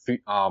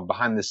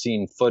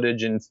behind-the-scene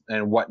footage and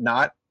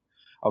whatnot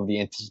of the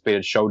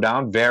anticipated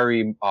showdown.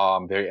 Very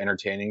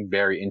entertaining,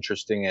 very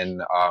interesting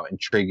and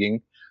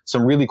intriguing.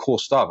 Some really cool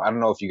stuff. I don't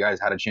know if you guys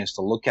had a chance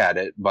to look at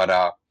it,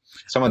 but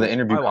some of the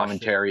interview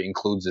commentary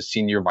includes the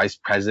senior vice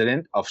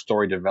president of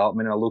story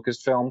development at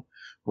Lucasfilm,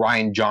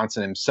 Rian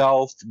Johnson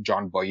himself,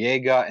 John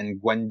Boyega,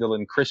 and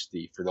Gwendolyn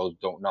Christie. For those who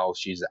don't know,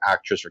 she's the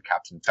actress for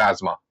Captain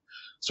Phasma.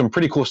 Some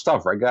pretty cool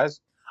stuff, right,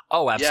 guys?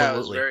 Oh, absolutely. Yeah, it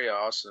was very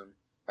awesome.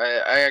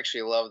 I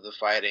actually love the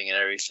fighting and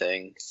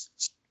everything.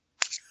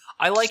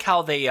 I like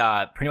how they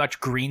pretty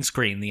much green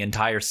screened the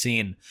entire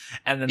scene,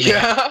 and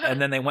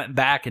then they went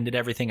back and did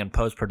everything in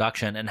post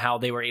production, and how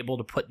they were able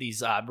to put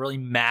these really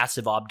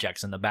massive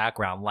objects in the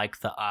background, like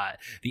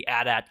the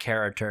AT-AT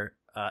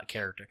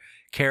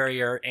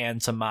carrier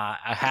and some a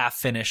half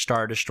finished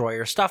Star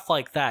Destroyer, stuff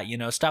like that. You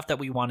know, stuff that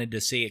we wanted to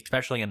see,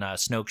 especially in a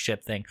Snoke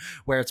ship thing,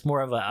 where it's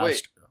more of a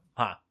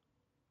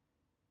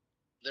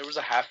There was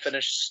a half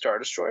finished Star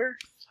Destroyer?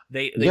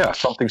 They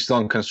something still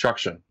in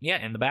construction. Yeah,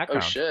 in the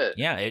background. Oh shit!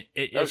 Yeah,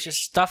 it's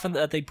just stuff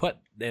that they put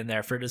in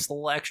there for this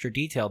little extra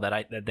detail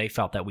that they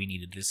felt that we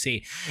needed to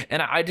see,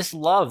 and I just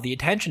love the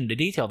attention to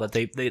detail that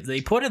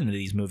they put into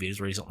these movies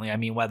recently. I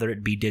mean, whether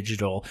it be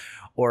digital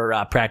or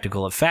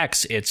practical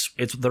effects,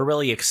 they're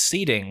really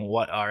exceeding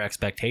what our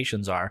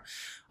expectations are.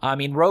 I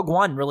mean, Rogue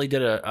One really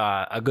did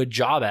a good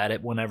job at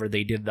it whenever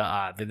they did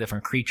the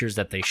different creatures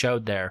that they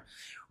showed there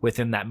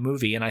within that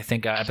movie, and I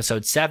think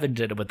episode 7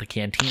 did it with the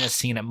cantina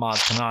scene at Maz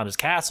Kanata's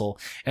castle,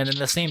 and then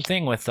the same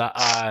thing with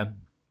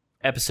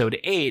episode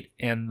 8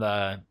 and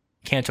the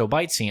Canto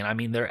Bight scene. I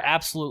mean, they're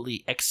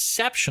absolutely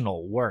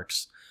exceptional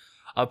works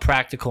of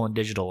practical and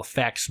digital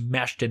effects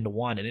meshed into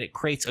one, and it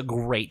creates a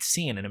great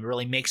scene, and it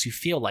really makes you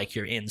feel like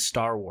you're in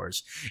Star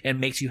Wars, and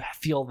makes you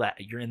feel that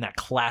you're in that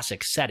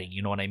classic setting,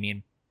 you know what I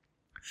mean?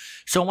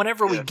 So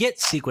whenever we get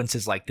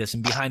sequences like this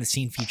and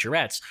behind-the-scene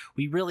featurettes,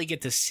 we really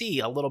get to see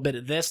a little bit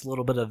of this, a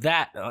little bit of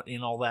that,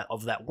 in all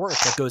that work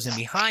that goes in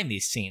behind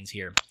these scenes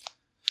here.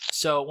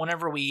 So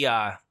whenever we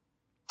are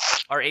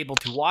able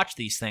to watch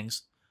these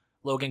things,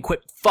 Logan,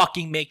 quit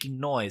fucking making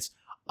noise.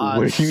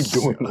 What are you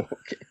doing, Logan?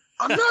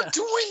 I'm not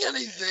doing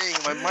anything.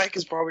 My mic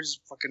is probably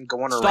just fucking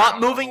going around. Stop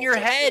moving your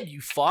head,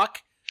 you fuck.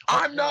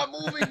 I'm not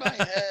moving my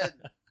head.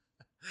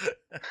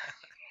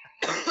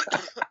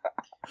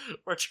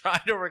 We're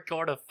trying to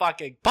record a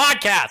fucking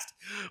podcast.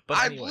 But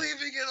I'm anyway.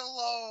 leaving it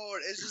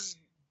alone. It's just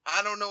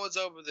I don't know what's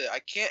up with it. I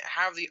can't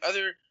have the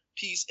other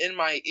piece in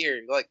my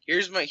ear. Like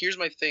here's my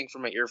thing for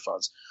my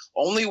earphones.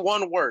 Only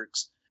one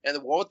works, and the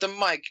one with the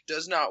mic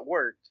does not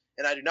work.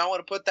 And I do not want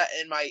to put that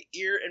in my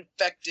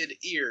ear-infected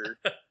ear.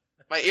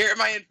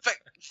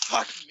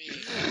 Fuck me.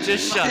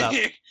 Just shut up.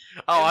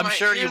 Oh, I'm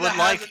sure you would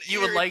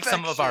like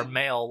some of our infection.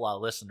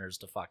 male listeners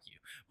to fuck you.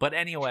 But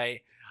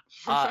anyway,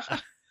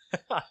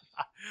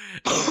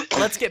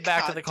 let's get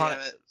back to the God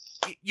damn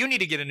it. You need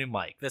to get a new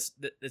mic.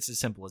 It's as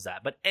simple as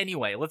that. But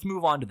anyway, let's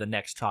move on to the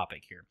next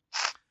topic here.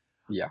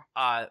 Yeah.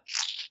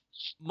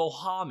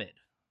 Mohammed,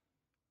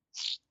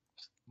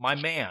 my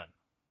man,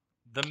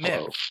 the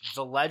myth,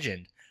 the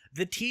legend,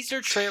 The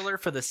teaser trailer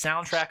for the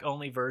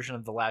soundtrack-only version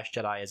of The Last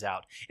Jedi is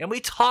out. And we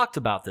talked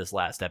about this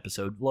last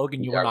episode.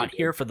 Logan, you were not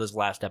here for this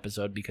last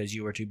episode because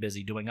you were too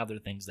busy doing other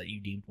things that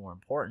you deemed more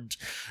important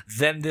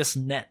than this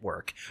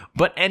network.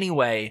 But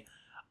anyway,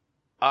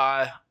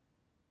 Mohammed,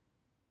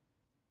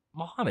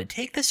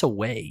 take this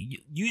away.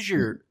 Use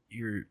your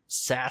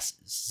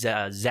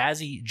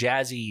zazzy,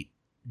 jazzy,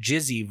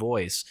 jizzy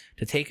voice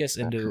to take us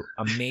into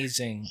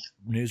amazing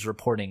news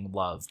reporting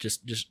love.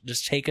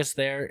 Just take us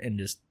there and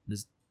just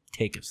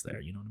take us there.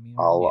 You know what I mean?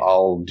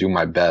 I'll do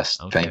my best.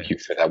 Okay. Thank you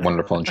for that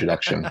wonderful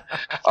introduction.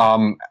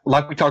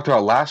 Like we talked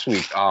about last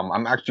week,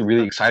 I'm actually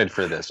really excited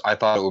for this. I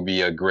thought it would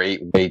be a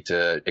great way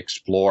to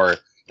explore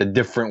the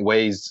different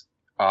ways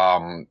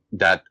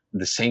that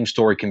the same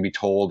story can be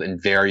told in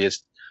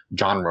various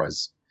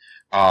genres.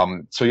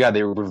 So yeah,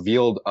 they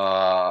revealed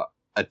a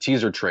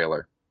teaser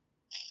trailer.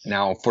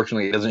 Now,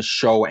 unfortunately, it doesn't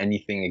show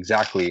anything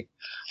exactly,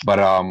 but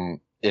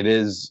it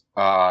has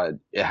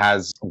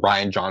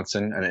Rian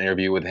Johnson, an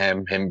interview with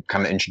him kind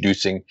of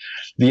introducing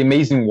the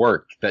amazing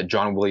work that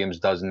John Williams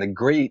does and the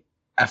great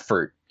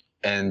effort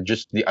and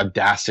just the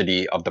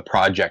audacity of the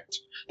project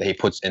that he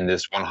puts in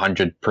this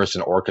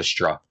 100-person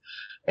orchestra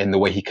and the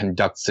way he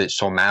conducts it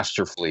so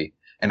masterfully.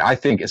 And I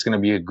think it's going to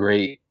be a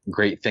great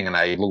thing, and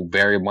I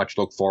very much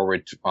look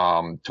forward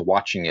to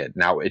watching it.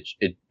 Now,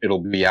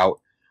 it'll be out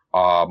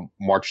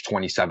March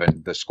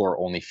 27th, the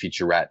score-only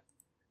featurette.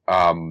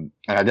 And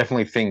I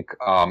definitely think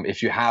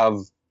if you have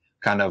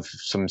kind of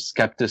some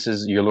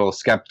skepticism, you're a little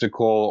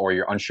skeptical, or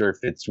you're unsure if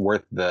it's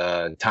worth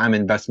the time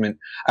investment,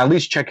 at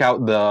least check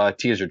out the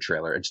teaser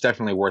trailer. It's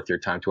definitely worth your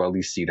time to at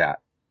least see that.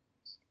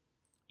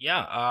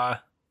 Yeah,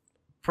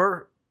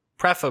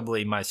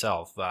 preferably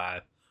myself.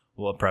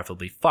 Well,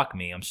 preferably, fuck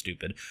me, I'm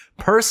stupid.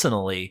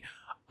 Personally,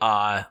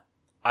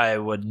 I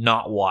would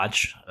not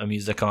watch a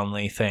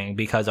music-only thing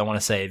because I want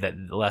to say that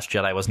The Last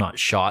Jedi was not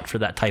shot for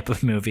that type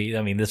of movie.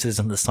 I mean, this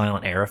isn't the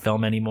silent era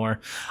film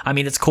anymore. I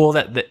mean, it's cool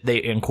that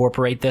they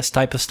incorporate this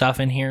type of stuff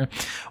in here,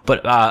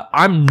 but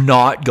I'm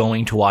not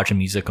going to watch a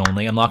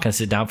music-only. I'm not going to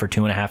sit down for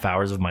 2.5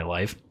 hours of my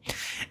life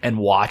and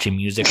watch a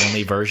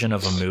music-only version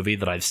of a movie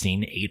that I've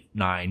seen 8,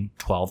 9,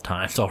 12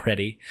 times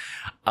already.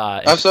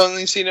 I've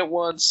only seen it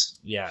once.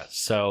 Yeah,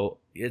 so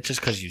it's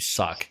just because you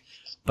suck.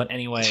 But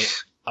anyway...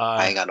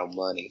 I ain't got no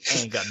money. I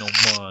ain't got no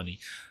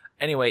money.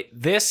 Anyway,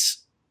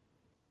 this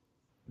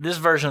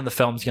version of the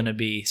film is going to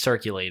be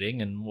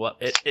circulating, and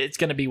it's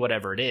going to be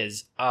whatever it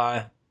is.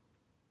 But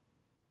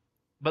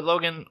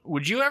Logan,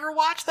 would you ever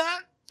watch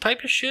that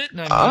type of shit?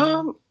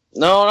 No,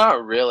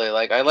 not really.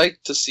 Like, I like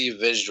to see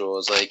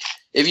visuals. Like,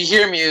 if you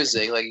hear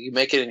music, like, you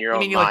make it in your own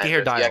mind. You like to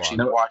hear dialogue? You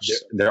actually watch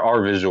There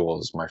are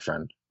visuals, my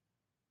friend.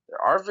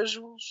 There are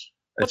visuals?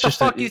 What the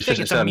fuck do you think?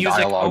 It's a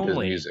music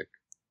only. Music.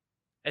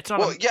 It's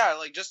not. Well, yeah,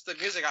 like just the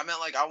music. I meant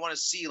like I want to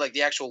see like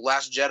the actual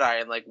Last Jedi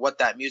and like what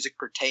that music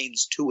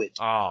pertains to it.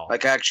 Oh,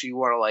 like I actually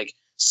want to like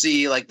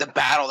see like the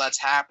battle that's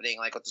happening,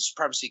 like with the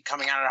supremacy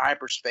coming out of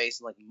hyperspace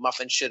and like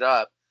muffing shit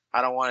up.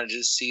 I don't want to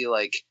just see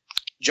like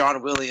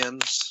John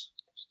Williams.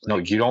 No,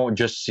 you don't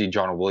just see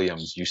John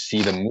Williams. You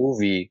see the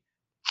movie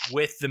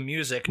with the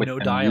music, with no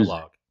the dialogue.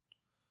 Music.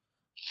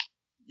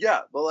 Yeah,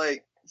 but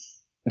like,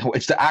 no,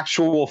 it's the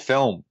actual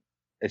film.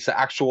 It's the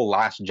actual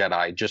Last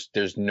Jedi. Just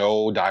there's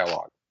no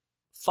dialogue.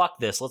 Fuck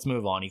this. Let's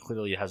move on. He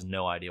clearly has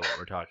no idea what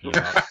we're talking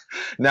about.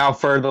 Now,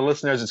 for the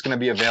listeners, it's going to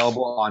be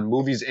available on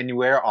Movies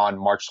Anywhere on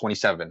March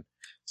 27th.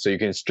 So you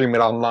can stream it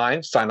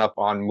online, sign up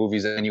on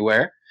Movies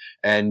Anywhere,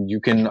 and you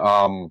can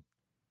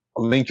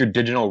link your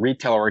digital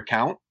retailer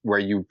account where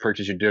you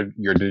purchase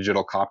your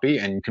digital copy,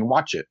 and you can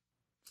watch it.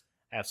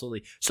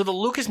 Absolutely. So the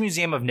Lucas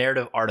Museum of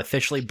Narrative Art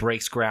officially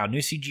breaks ground. New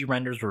CG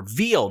renders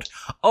revealed.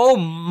 Oh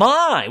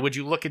my! Would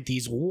you look at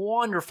these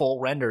wonderful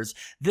renders?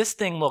 This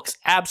thing looks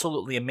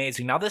absolutely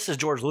amazing. Now, this is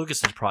George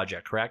Lucas's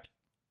project, correct?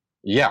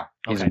 Yeah,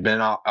 he's been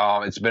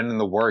it's been in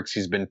the works.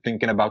 He's been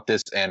thinking about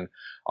this and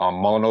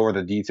mulling over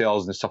the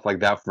details and stuff like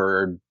that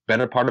for a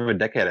better part of a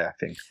decade, I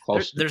think.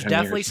 There's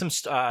definitely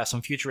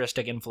some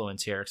futuristic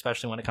influence here,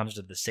 especially when it comes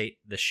to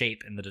the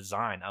shape and the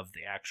design of the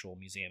actual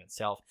museum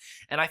itself.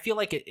 And I feel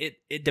like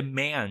it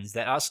demands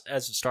that us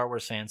as Star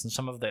Wars fans and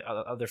some of the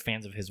other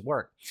fans of his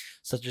work,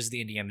 such as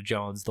the Indiana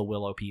Jones, the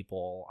Willow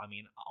People, I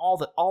mean, all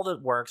the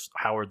works,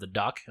 Howard the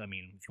Duck. I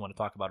mean, if you want to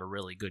talk about a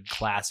really good,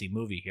 classy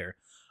movie here,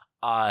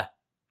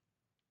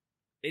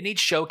 it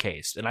needs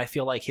showcased, and I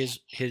feel like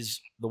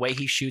the way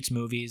he shoots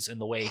movies and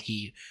the way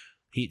he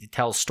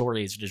tells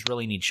stories just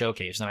really need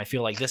showcased. And I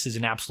feel like this is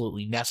an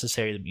absolutely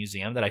necessary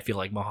museum that I feel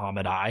like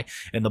Muhammad I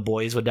and the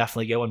boys would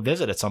definitely go and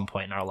visit at some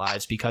point in our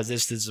lives, because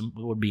this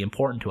would be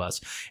important to us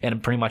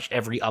and pretty much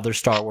every other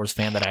Star Wars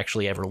fan that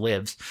actually ever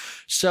lives.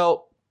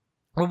 So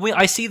when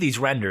I see these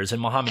renders,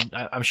 and Muhammad,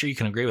 I'm sure you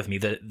can agree with me,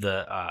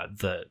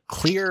 the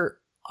clear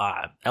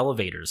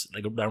elevators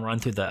that run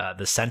through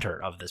the center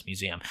of this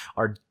museum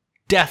are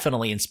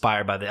definitely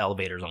inspired by the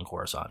elevators on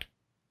Coruscant.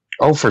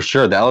 Oh, for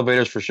sure. The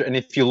elevators, for sure. And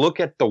if you look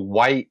at the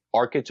white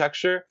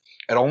architecture,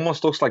 it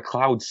almost looks like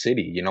Cloud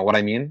City. You know what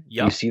I mean?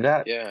 Yep. You see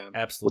that? Yeah,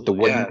 absolutely. With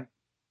the wooden...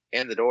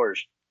 and the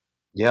doors.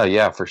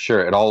 Yeah, for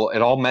sure. It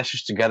all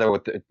meshes together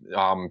with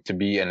to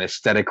be an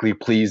aesthetically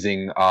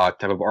pleasing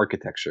type of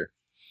architecture.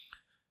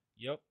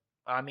 Yep.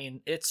 I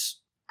mean, it's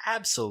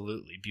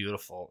absolutely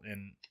beautiful,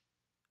 and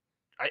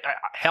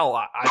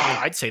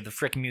I'd say the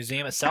freaking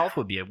museum itself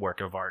would be a work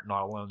of art,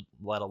 not alone,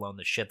 let alone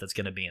the shit that's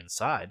going to be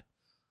inside.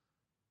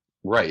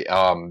 Right.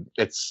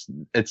 It's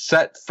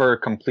set for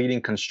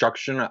completing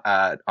construction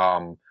at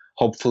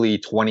hopefully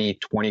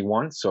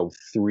 2021, so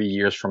 3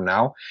 years from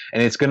now,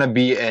 and it's gonna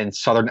be in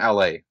southern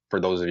LA for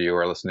those of you who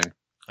are listening.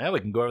 Yeah, we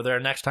can go over there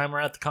next time we're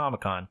at the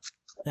Comic-Con.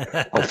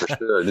 Oh, for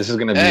sure. This is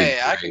gonna be. Hey,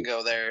 I great. can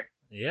go there.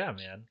 Yeah,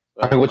 man.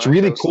 I mean, what's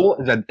really cool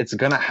is that it's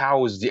gonna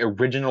house the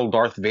original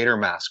Darth Vader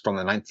mask from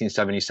the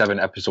 1977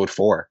 Episode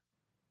 4.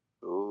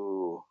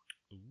 Ooh,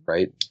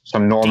 Right.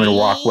 Some Norman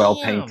Rockwell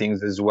Damn.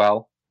 paintings as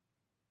well.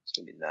 it's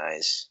gonna be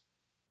nice.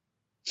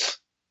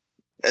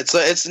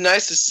 It's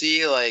nice to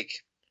see like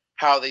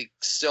how they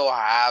still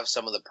have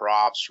some of the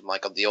props from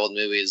like the old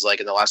movies. Like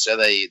in the Last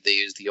Jedi, they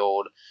used the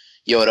old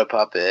Yoda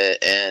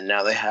puppet, and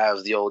now they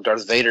have the old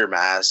Darth Vader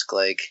mask.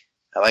 Like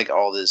I like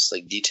all this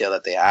like detail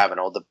that they have, and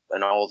all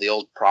the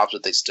old props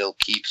that they still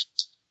keep.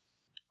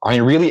 I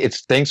mean, really,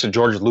 it's thanks to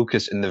George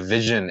Lucas and the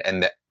vision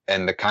and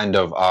the kind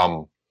of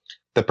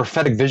the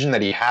prophetic vision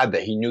that he had,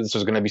 that he knew this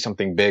was going to be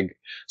something big,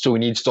 so he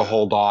needs to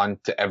hold on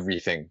to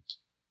everything,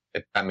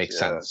 if that makes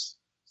sense.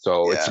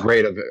 So it's Yeah.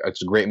 great.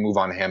 It's a great move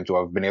on him to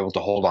have been able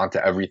to hold on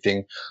to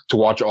everything, to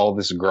watch all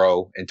this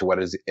grow into what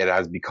it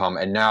has become,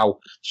 and now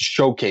to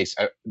showcase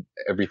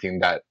everything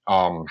that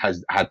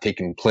has had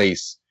taken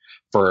place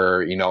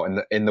for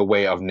in the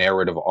way of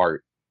narrative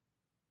art.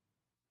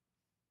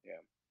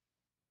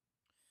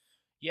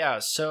 Yeah,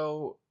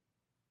 so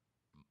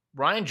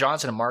Ryan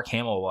Johnson and Mark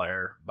Hamill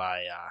were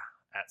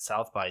at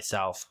South by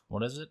South.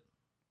 What is it?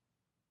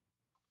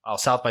 Oh,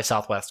 South by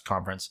Southwest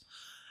conference.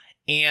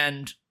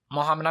 And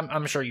Mohammed,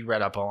 I'm sure you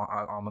read up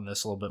on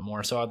this a little bit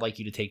more, so I'd like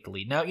you to take the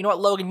lead. Now, you know what,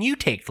 Logan, you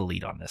take the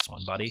lead on this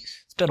one, buddy.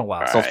 It's been a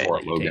while. All since right. I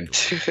let you Logan.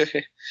 take the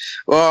lead.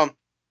 Well,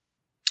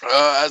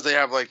 as they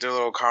have like their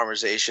little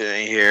conversation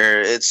in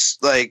here, it's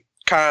like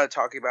kind of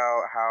talking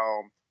about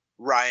how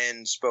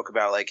Ryan spoke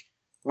about like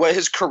what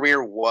his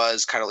career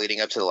was kind of leading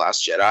up to The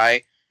Last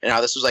Jedi, and how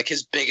this was like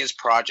his biggest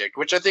project,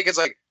 which I think is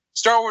like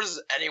Star Wars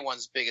is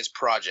anyone's biggest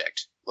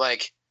project.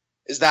 Like,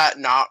 is that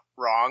not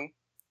wrong?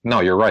 No,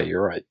 you're right.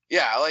 You're right.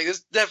 Yeah, like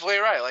it's definitely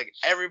right. Like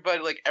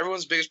everybody, like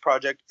everyone's biggest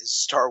project is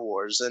Star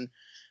Wars, and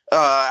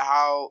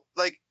how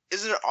like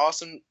isn't it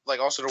awesome? Like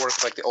also to work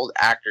with like the old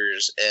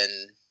actors and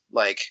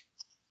like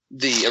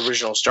the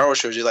original Star Wars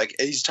shows.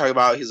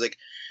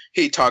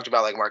 He talked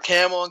about like Mark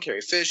Hamill and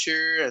Carrie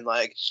Fisher and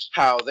like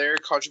how their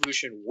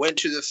contribution went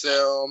to the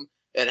film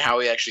and how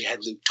he actually had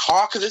Luke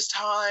talk this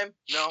time.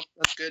 No,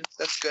 that's good.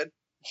 That's good.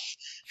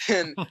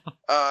 And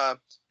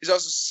he's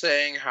also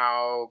saying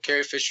how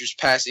Carrie Fisher's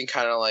passing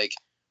kind of like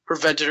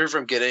prevented her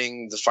from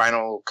getting the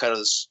final cut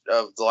of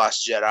The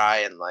Last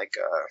Jedi, and like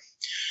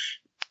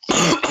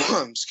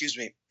excuse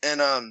me, and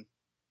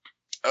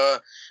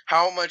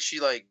how much she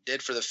like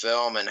did for the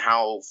film, and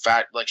how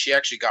like she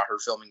actually got her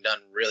filming done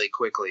really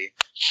quickly,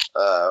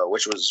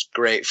 which was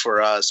great for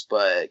us,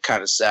 but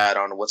kind of sad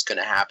on what's going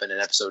to happen in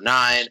Episode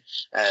 9,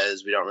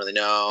 as we don't really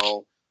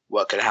know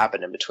what could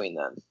happen in between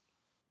then.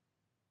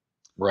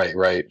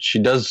 Right. She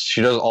does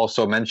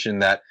also mention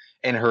that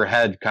in her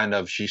head, kind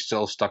of, she's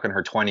still stuck in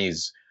her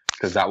 20s,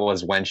 because that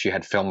was when she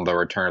had filmed The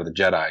Return of the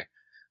Jedi.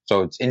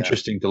 So it's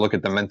interesting to look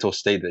at the mental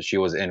state that she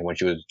was in when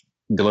she was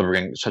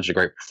delivering such a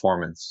great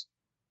performance.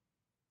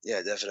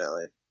 Yeah,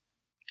 definitely.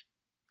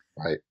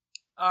 Right.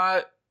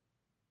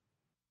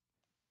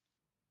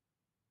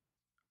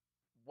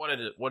 What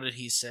did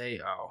he say?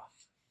 Oh,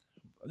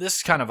 this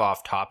is kind of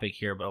off topic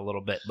here, but a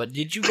little bit. But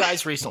did you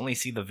guys recently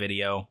see the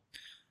video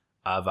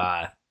of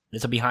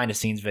it's a behind the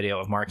scenes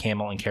video of Mark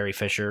Hamill and Carrie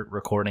Fisher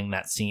recording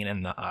that scene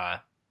in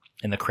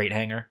the crate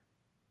hangar?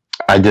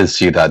 I did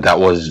see that. That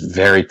was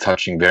very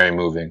touching, very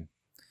moving.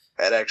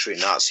 I had actually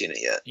not seen it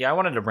yet. Yeah, I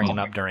wanted to bring it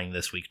up during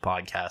this week's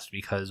podcast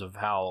because of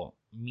how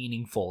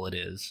meaningful it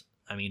is.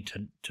 I mean,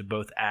 to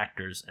both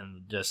actors,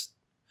 and just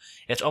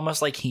it's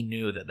almost like he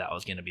knew that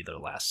was going to be their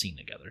last scene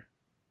together.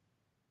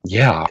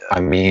 Yeah,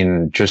 I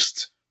mean,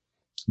 just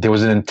there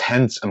was an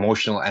intense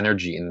emotional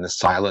energy in the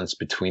silence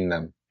between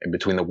them and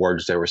between the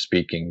words they were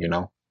speaking,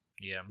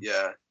 Yeah.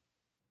 Yeah.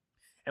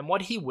 And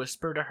what he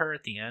whispered to her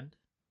at the end?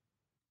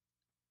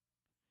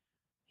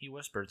 He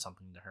whispered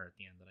something to her at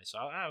the end that I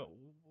saw.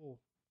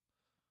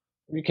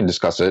 We can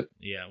discuss it.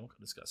 Yeah, we'll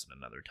discuss it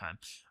another time.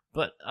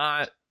 But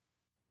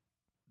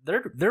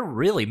they're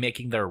really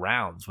making their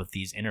rounds with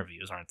these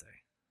interviews, aren't they?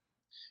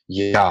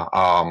 Yeah,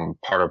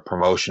 part of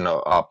promotion,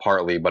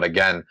 partly, but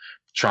again,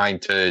 trying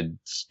to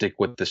stick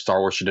with the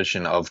Star Wars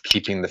tradition of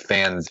keeping the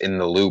fans in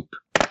the loop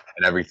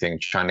and everything,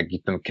 trying to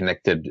keep them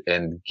connected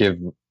and give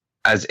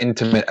as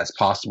intimate as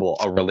possible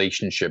a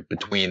relationship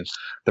between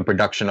the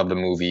production of the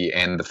movie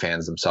and the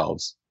fans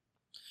themselves.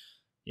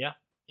 Yeah,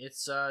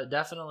 it's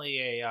definitely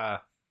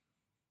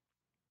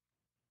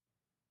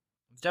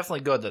it's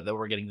definitely good that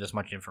we're getting this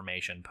much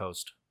information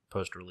post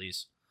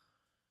release.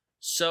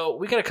 So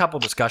we got a couple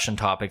discussion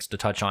topics to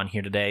touch on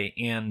here today,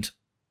 and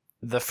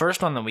the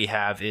first one that we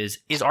have is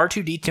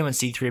R2-D2 and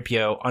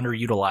C-3PO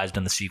underutilized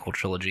in the sequel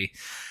trilogy?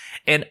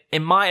 And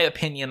in my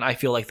opinion, I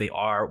feel like they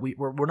are.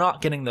 We're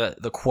not getting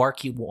the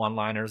quirky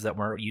one-liners that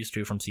we're used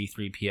to from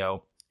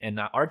C-3PO, and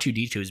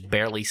R2-D2 is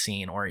barely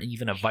seen or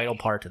even a vital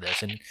part to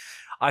this. And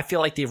I feel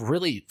like they've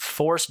really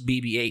forced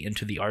BB-8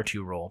 into the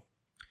R2 role.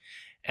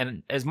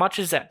 And as much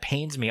as that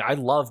pains me, I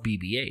love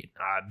BB-8.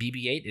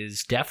 BB-8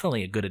 is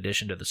definitely a good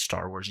addition to the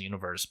Star Wars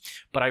universe,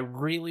 but I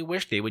really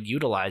wish they would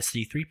utilize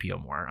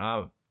C-3PO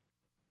more.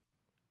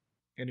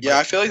 Yeah,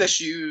 I feel like they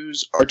should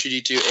use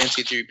R2-D2 and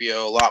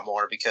C-3PO a lot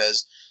more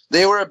because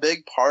they were a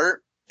big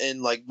part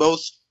in like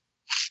both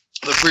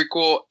the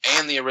prequel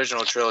and the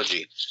original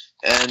trilogy.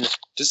 And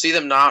to see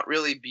them not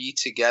really be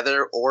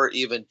together or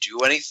even do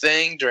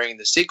anything during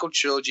the sequel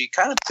trilogy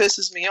kind of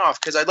pisses me off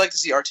because I'd like to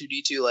see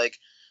R2-D2 like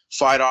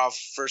fight off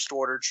First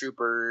Order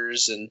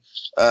troopers and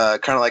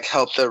kind of like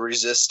help the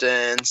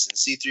Resistance, and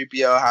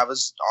C-3PO have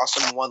his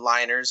awesome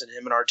one-liners, and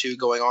him and R2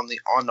 going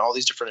on all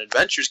these different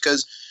adventures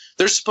because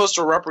they're supposed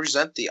to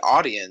represent the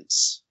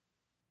audience,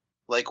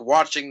 like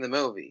watching the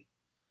movie,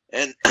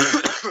 and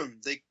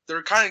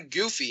they're kind of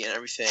goofy and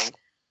everything,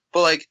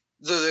 but like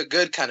the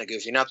good kind of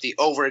goofy, not the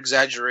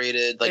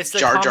over-exaggerated like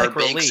Jar Jar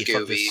Binks goofy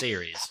of the goofy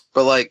series.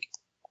 But like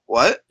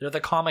what? They're the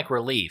comic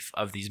relief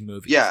of these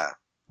movies. Yeah,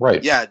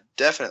 Right. yeah,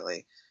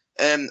 definitely.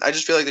 And I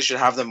just feel like they should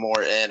have them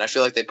more in. I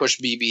feel like they push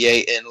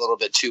BB-8 in a little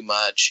bit too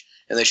much,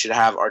 and they should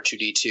have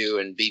R2-D2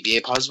 and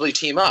BB-8 possibly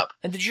team up.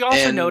 And did you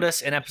also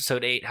notice in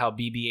Episode 8 how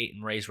BB-8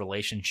 and Rey's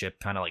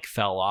relationship kind of like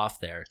fell off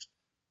there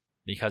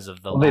because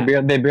of the...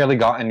 They barely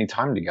got any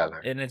time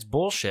together. And it's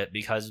bullshit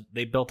because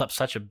they built up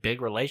such a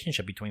big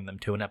relationship between them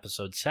two in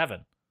Episode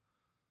 7.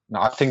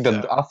 No, I think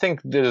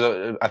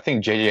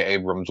J.J.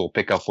 Abrams will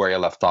pick up where he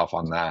left off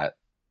on that.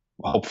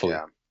 Hopefully.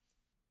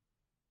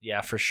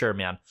 Yeah, for sure,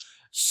 man.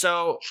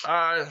 So,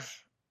 I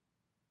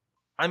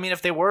mean,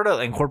 if they were to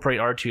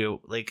incorporate R2,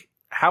 like,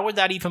 how would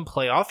that even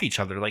play off each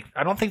other? Like,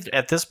 I don't think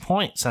at this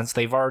point, since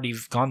they've already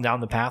gone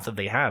down the path that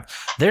they have,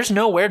 there's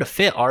nowhere to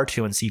fit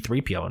R2 and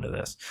C-3PO into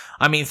this.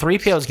 I mean,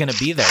 3PO is going to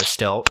be there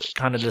still,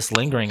 kind of just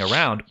lingering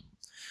around.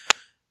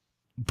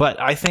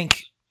 But I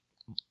think,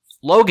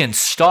 Logan,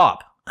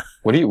 stop.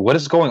 What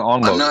is going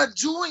on, Logan? I'm not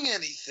doing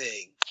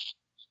anything.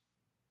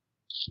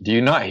 Do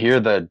you not hear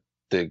the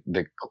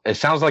it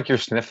sounds like you're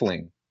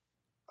sniffling.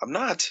 I'm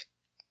not.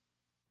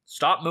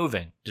 Stop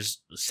moving.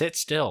 Just sit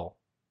still.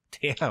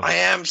 Damn. I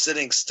am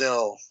sitting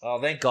still. Oh,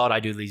 thank God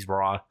I do these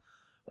raw.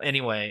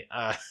 Anyway,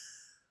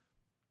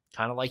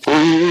 kind of like...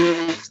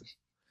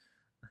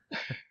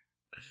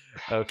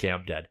 Okay,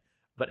 I'm dead.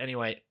 But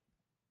anyway,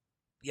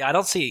 yeah, I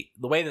don't see...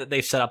 The way that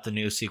they've set up the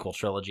new sequel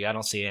trilogy, I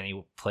don't see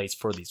any place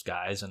for these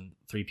guys, and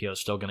 3PO is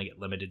still going to get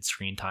limited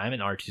screen time,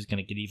 and R2 is going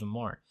to get even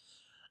more.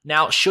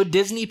 Now, should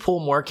Disney pull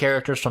more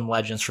characters from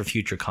Legends for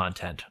future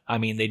content? I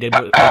mean, they did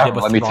with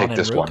Let me Thrawn take and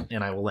this Rook, one.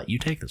 and I will let you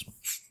take this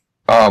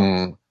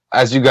one.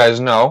 As you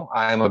guys know,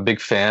 I am a big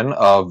fan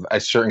of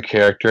a certain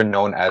character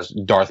known as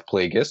Darth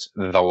Plagueis,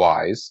 the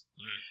Wise.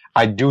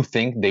 I do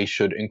think they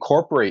should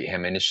incorporate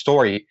him in his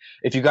story.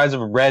 If you guys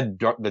have read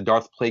the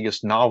Darth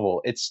Plagueis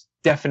novel, it's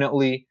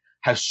definitely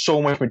has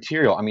so much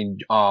material. I mean,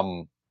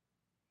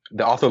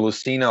 the author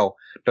Lucino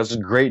does a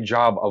great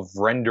job of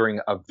rendering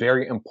a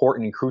very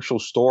important and crucial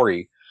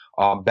story,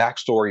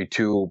 backstory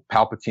to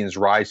Palpatine's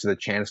rise to the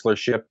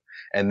chancellorship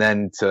and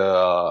then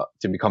to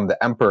become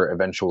the emperor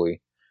eventually.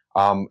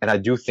 And I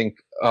do think,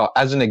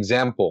 as an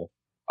example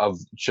of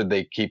should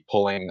they keep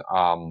pulling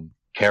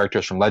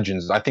characters from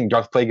Legends, I think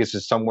Darth Plagueis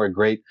is somewhere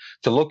great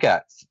to look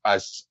at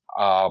as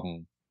a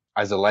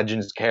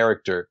Legends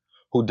character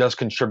who does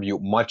contribute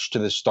much to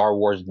the Star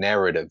Wars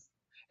narrative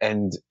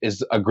and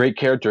is a great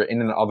character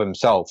in and of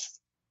himself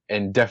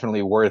and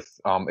definitely worth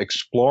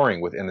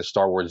exploring within the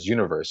Star Wars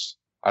universe.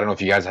 I don't know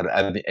if you guys had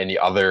any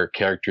other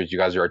characters you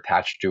guys are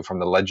attached to from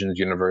the Legends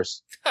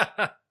universe.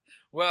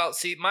 Well,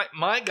 see,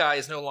 my guy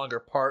is no longer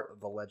part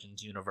of the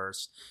Legends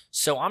universe,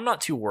 so I'm not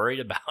too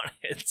worried about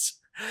it.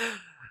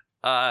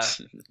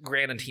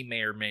 Granted, he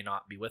may or may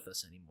not be with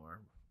us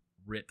anymore.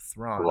 Rip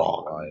Thrawn.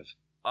 Wrong.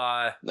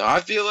 No,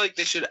 I feel like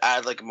they should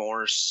add like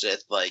more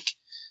Sith, like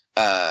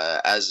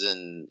as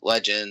in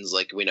Legends.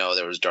 Like we know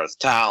there was Darth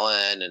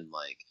Talon and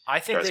like I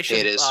think Darth they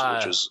should, Caedus,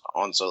 which was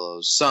Han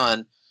Solo's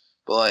son,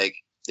 but like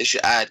they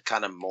should add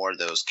kind of more of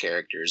those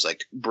characters.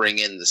 Like bring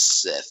in the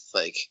Sith.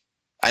 Like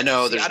I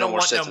know there's no more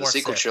Sith in the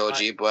sequel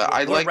trilogy, but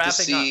I'd like to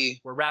see.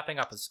 We're wrapping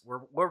up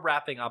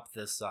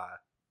this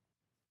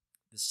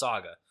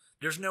saga.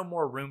 There's no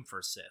more room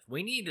for Sith.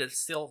 We need to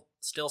still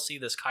see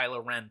this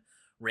Kylo Ren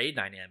Rey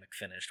dynamic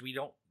finished. We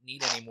don't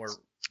need any more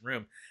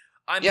room.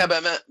 I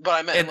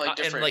meant in like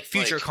different, like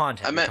future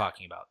content. We're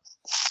talking about.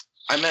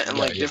 I meant in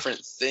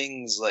different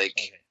things, like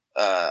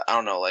I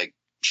don't know, like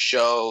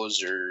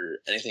shows or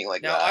anything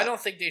like that. No, I don't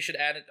think they should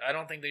add it. I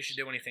don't think they should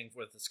do anything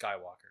with the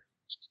Skywalker.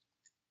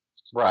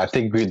 Right, I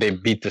think they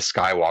beat the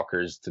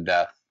Skywalkers to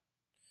death.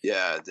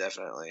 Yeah,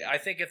 definitely. I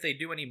think if they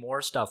do any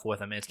more stuff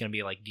with him, it's going to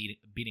be like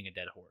beating a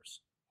dead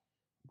horse.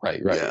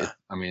 Right. Yeah.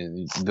 I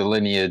mean, the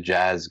lineage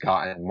has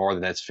gotten more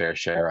than its fair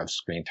share of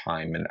screen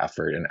time and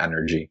effort and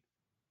energy.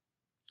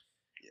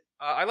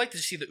 I like to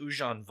see the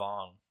Ujan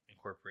Vong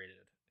incorporated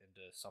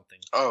into something.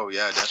 Oh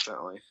yeah,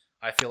 definitely.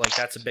 I feel like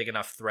that's a big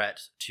enough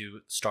threat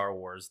to Star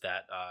Wars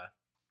that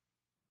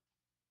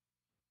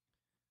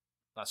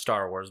not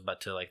Star Wars, but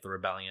to like the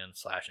Rebellion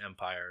 /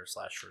 Empire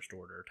 / First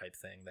Order type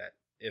thing, that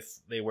if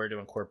they were to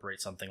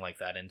incorporate something like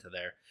that into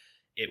there,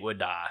 it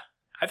would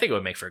I think it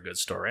would make for a good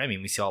story. I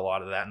mean, we see a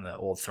lot of that in the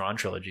old Thrawn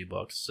trilogy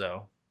books,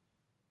 so.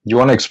 You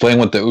want to explain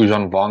what the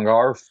Ujan Vong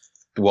are?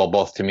 Well,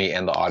 both to me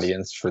and the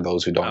audience, for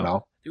those who don't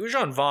know. The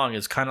Ujan Vong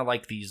is kind of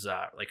like these,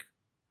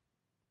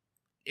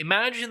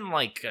 imagine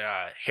like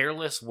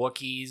hairless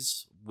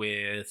Wookiees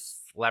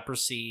with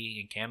leprosy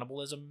and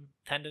cannibalism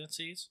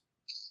tendencies.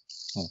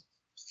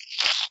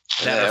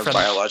 They have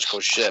biological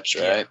ships,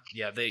 right?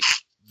 Yeah,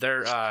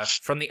 they're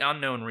from the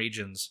unknown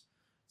regions,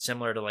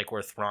 similar to like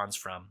where Thrawn's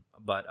from,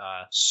 but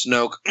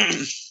Snoke.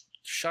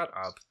 Shut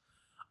up.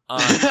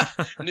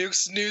 New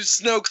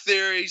Snoke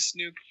theory.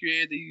 Snoke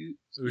created the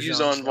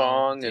Ujan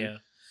Vong, and yeah.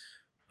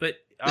 But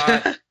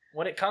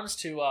when it comes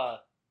to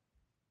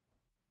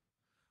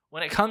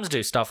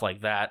stuff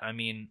like that, I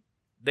mean,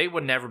 they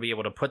would never be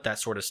able to put that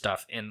sort of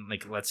stuff in,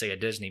 like, let's say a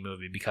Disney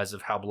movie because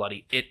of how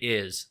bloody it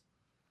is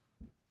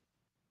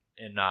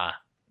in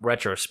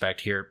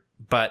retrospect here.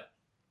 But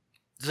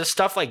just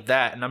stuff like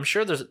that, and I'm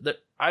sure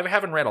I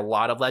haven't read a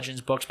lot of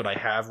Legends books, but I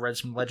have read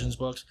some Legends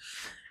books.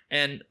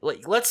 And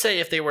like, let's say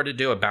if they were to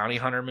do a bounty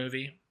hunter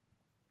movie,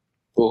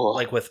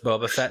 like with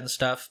Boba Fett and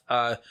stuff,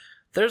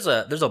 there's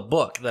a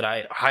book that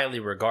I highly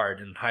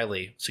regard and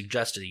highly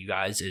suggest to you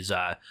guys is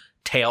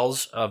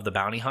Tales of the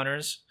Bounty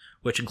Hunters,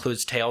 which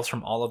includes tales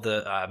from all of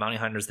the bounty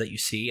hunters that you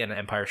see in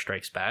Empire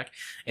Strikes Back.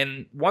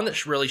 And one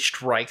that really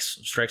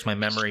strikes my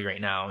memory right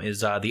now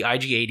is the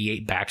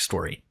IG-88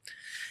 backstory.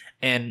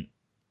 And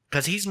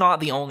because he's not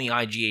the only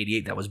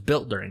IG-88 that was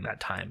built during that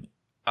time.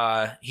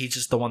 He's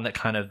just the one that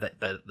kind of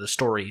the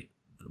story,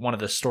 one of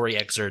the story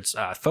excerpts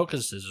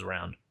focuses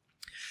around.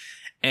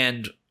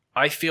 And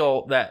I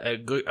feel that a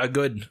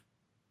good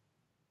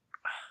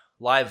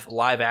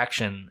live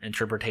action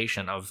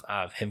interpretation of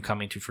him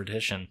coming to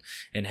fruition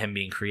and him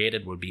being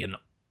created would be an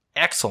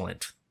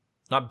excellent,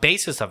 not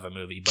basis of a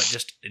movie, but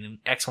just an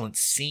excellent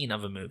scene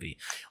of a movie.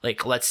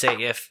 Like, let's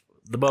say if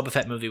the Boba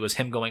Fett movie was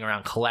him going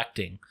around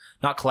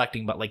not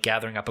collecting, but like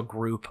gathering up a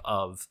group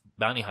of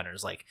bounty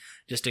hunters, like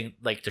just to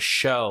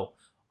show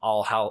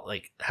all how,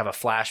 like, have a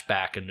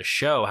flashback and to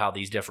show how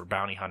these different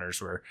bounty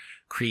hunters were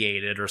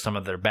created or some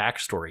of their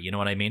backstory. You know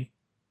what I mean?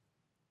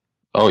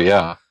 Oh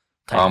yeah.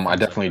 I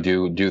definitely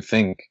do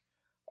think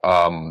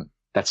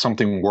that's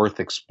something worth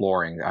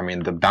exploring. I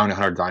mean, the bounty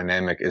hunter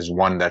dynamic is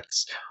one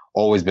that's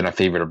always been a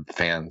favorite of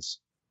fans.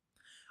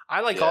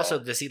 I like also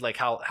to see like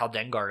how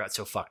Dengar got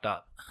so fucked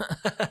up.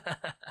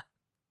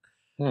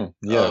 Yeah,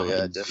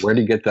 definitely. Where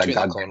did he get that Between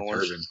the goddamn Clone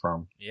Wars. turban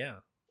from? Yeah.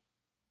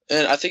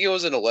 And I think it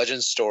was in a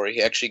Legends story.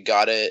 He actually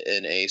got it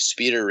in a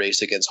speeder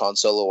race against Han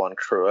Solo on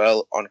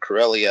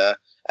Corellia,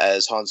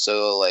 as Han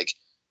Solo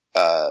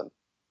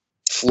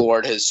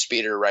floored his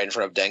speeder right in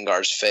front of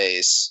Dengar's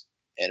face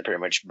and pretty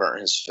much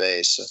burnt his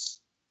face.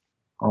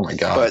 Oh my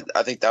god! But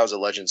I think that was a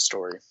Legends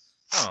story.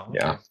 Oh, okay.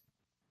 Yeah.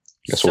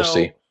 Guess we'll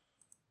see.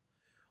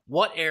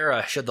 What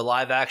era should the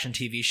live action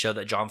TV show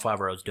that Jon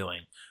Favreau is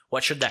doing?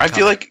 What should that? I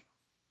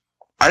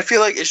feel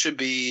like it should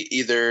be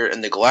either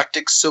in the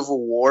Galactic Civil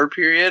War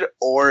period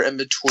or in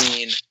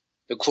between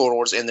the Clone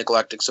Wars and the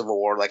Galactic Civil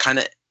War, like kind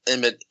of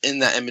in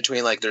that in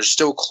between. Like there's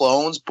still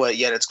clones, but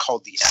yet it's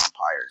called the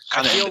Empire.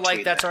 I feel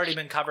like that's already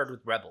been covered with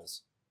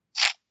Rebels.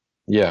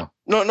 Yeah.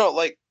 No,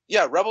 like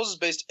Rebels is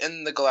based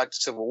in the Galactic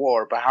Civil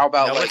War, but how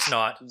about it's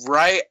not.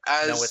 Right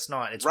as no, it's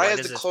not. It's right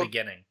as its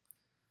beginning.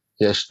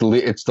 Yeah,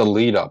 it's the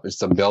lead up. It's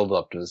the build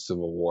up to the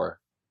Civil War.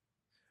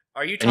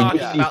 Are you talking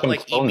about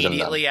like clones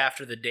immediately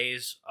after the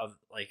days of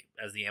like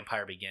as the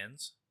Empire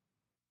begins?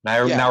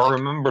 Now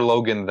remember,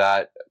 Logan,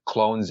 that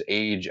clones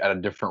age at a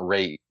different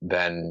rate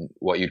than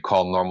what you'd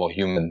call normal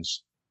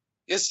humans.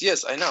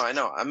 Yes, I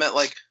know. I meant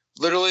like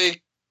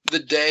literally the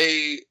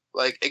day,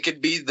 like it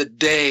could be the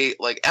day,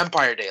 like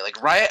Empire Day,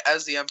 like right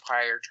as the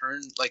Empire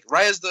turns, like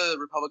right as the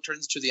Republic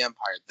turns to the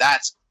Empire.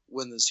 That's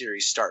when the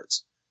series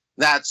starts.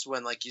 That's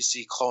when like you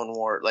see Clone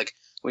War, like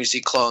when you see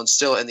clones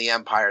still in the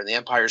Empire, and the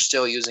Empire is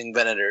still using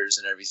Venators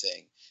and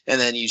everything, and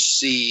then you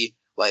see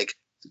like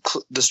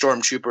the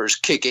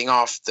stormtroopers kicking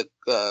off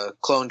the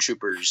clone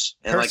troopers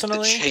and Personally,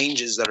 like the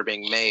changes that are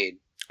being made.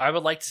 I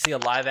would like to see a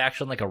live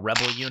action, like a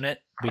rebel unit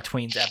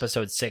between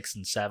episode 6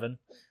 and 7,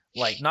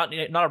 like not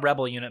a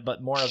rebel unit,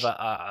 but more of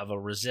a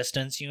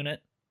resistance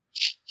unit.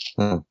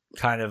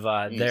 Kind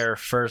of their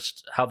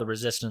first, how the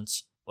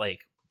resistance, like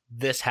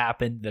this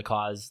happened to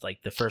cause like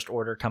the First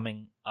Order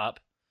coming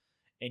up,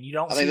 and you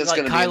don't see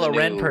like Kylo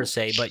Ren per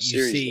se, but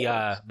you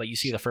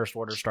see the First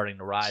Order starting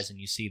to rise, and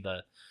you see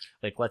the,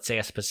 like, let's say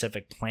a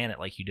specific planet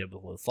like you did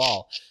with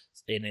Lothal,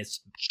 and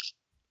it's,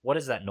 what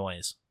is that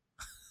noise?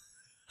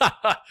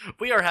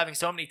 We are having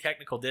so many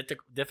technical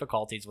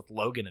difficulties with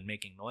Logan and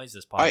making noise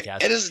this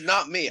podcast. It is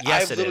not me.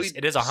 Yes, I've it is.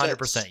 It is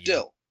 100% you.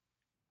 Still.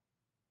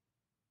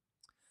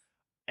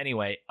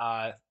 Anyway,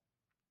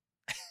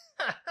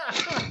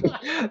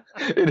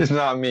 It is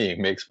not me.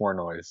 Makes more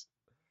noise.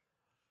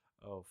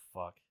 oh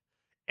fuck.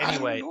 I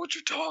Anyway, don't know what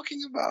you're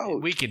talking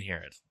about. we can hear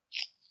it.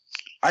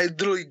 I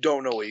literally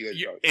don't know what you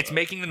guys are talking It's about.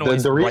 making the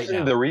noise The right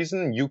now.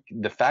 reason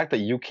the fact that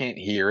you can't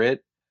hear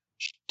it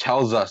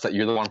tells us that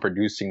you're the one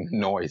producing the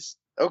noise.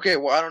 Okay,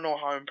 well, I don't know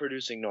how I'm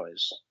producing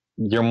noise.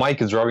 Your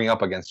mic is rubbing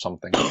up against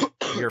something.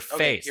 Your Okay,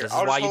 face. here, this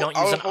I'll is why just you hold-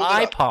 don't use an I'll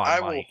hold it up. iPod I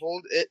will mic.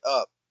 hold it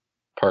up.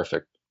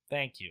 Perfect.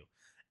 Thank you.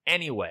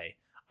 Anyway,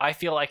 I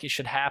feel like it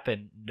should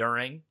happen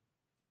during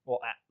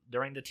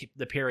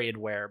the period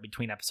where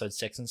between episodes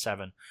 6 and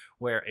 7,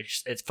 where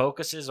it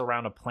focuses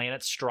around a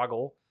planet's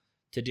struggle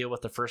to deal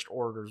with the First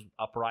Order's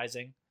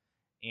uprising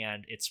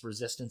and its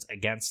resistance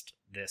against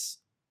this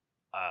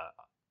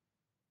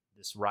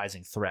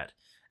rising threat.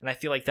 And I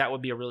feel like that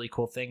would be a really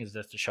cool thing, is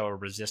just to show a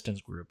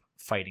resistance group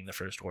fighting the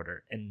First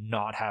Order and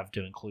not have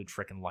to include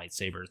freaking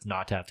lightsabers,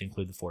 not to have to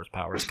include the Force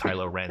powers,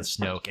 Kylo Ren,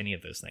 Snoke, any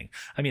of those things.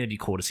 I mean, it'd be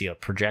cool to see a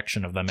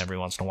projection of them every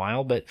once in a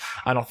while, but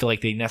I don't feel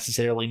like they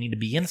necessarily need to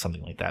be in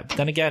something like that. But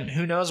then again,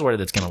 who knows where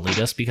that's going to lead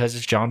us, because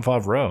it's Jon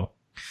Favreau.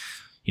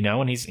 You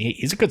know, and he's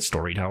a good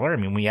storyteller. I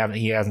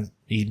mean,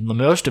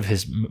 most of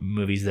his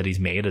movies that he's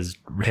made is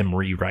him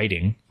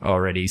rewriting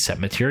already set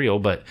material,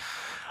 but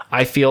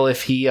I feel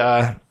if he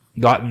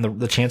gotten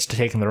the chance to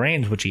take in the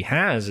reins, which he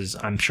has,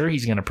 I'm sure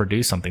he's going to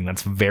produce something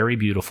that's very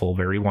beautiful,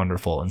 very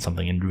wonderful, and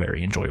something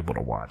very enjoyable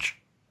to watch.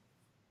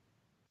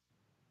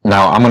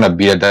 Now, I'm going to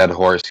beat a dead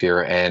horse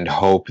here and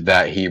hope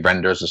that he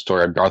renders the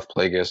story of Darth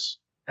Plagueis.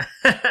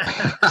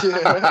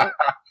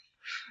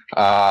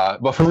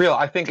 But for real,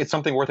 I think it's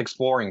something worth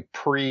exploring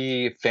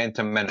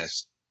pre-Phantom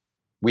Menace.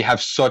 We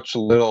have such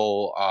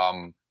little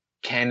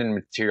canon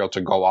material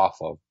to go off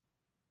of.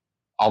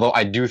 Although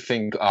I do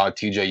think,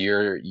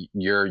 TJ,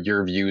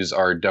 your views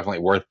are definitely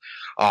worth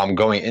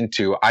going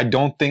into. I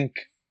think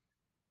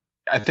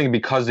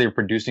because they're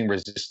producing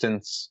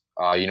Resistance,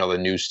 the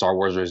new Star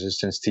Wars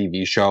Resistance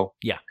TV show.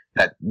 Yeah.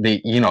 That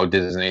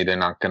Disney, they're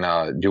not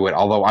gonna do it.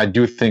 Although I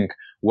do think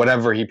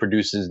whatever he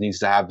produces needs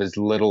to have as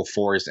little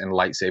force and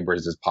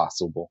lightsabers as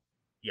possible.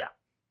 Yeah,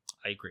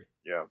 I agree.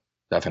 Yeah.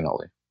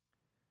 Definitely.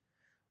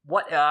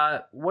 What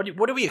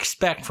do we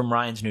expect from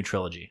Ryan's new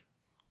trilogy?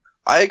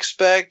 I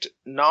expect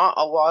not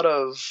a lot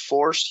of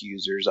Force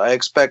users. I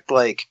expect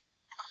like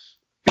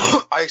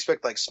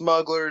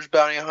smugglers,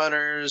 bounty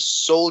hunters,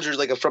 soldiers.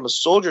 Like from a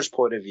soldier's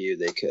point of view,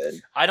 they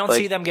could. I don't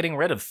see them getting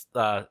rid of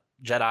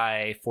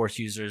Jedi Force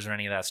users or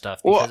any of that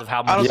stuff because of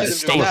how I much don't the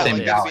see them doing that. staple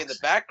Like, is. they could be in the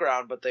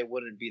background, but they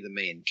wouldn't be the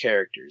main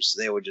characters.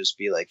 They would just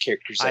be like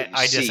characters that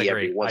you see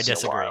every once in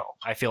a while.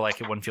 I feel like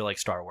it wouldn't feel like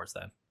Star Wars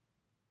then.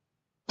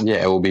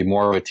 Yeah, it will be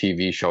more of a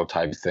TV show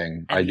type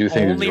thing. And I do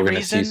think that only we're going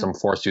to see reason- some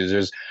Force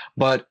users,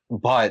 but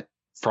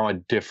from a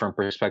different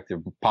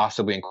perspective,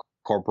 possibly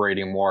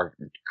incorporating more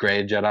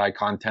Grey Jedi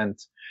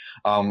content.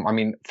 I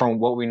mean, from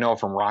what we know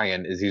from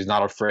Ryan, is he's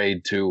not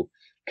afraid to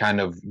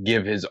kind of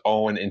give his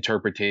own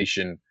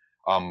interpretation.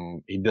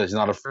 He's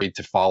not afraid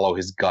to follow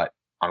his gut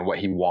on what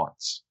he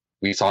wants.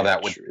 We saw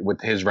that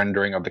with his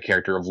rendering of the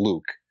character of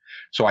Luke.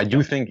 So I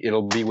do think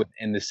it'll be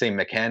within the same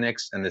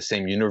mechanics and the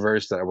same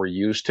universe that we're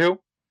used to.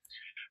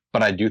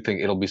 But I do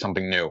think it'll be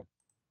something new.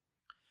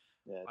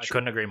 Yeah, I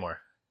couldn't agree more.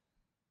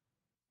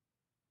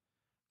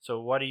 So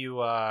what do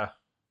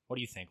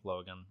you think,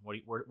 Logan? What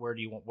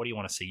do you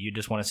want to see? You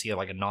just want to see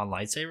like a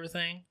non-lightsaber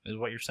thing? Is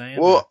what you're saying?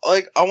 Well,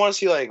 like I want to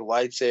see like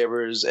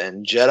lightsabers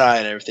and Jedi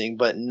and everything,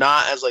 but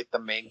not as like the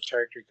main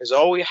character. Because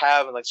all we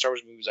have in like Star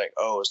Wars movies, like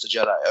it's the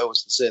Jedi,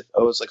 it's the Sith,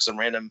 it's like some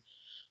random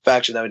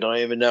faction that we don't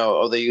even know.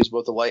 Oh, they use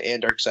both the light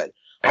and dark side.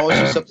 I want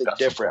to see something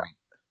different.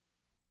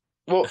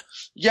 Well,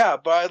 yeah,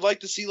 but I'd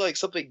like to see like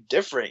something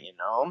different.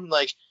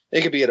 Like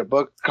it could be in a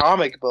book,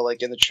 comic, but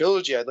like in the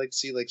trilogy, I'd like to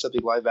see like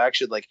something live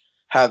action, like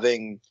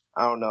having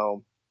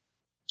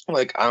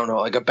like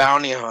a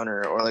bounty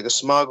hunter or like a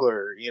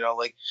smuggler,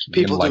 like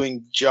people like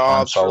doing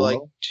jobs Han for like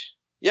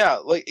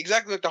Solo? like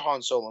exactly like the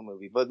Han Solo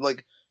movie, but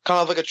like kind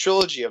of like a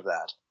trilogy of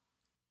that.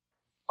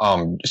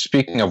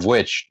 Speaking of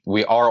which,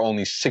 we are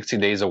only 60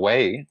 days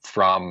away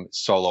from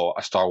Solo,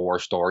 a Star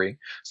Wars story,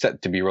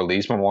 set to be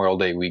released Memorial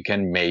Day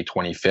weekend, May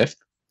 25th.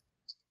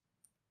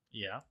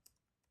 Yeah.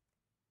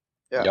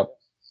 Yep.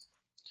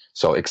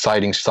 So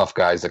exciting stuff,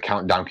 guys. The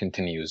countdown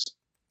continues.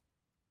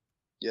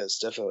 Yes,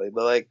 definitely.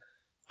 But like,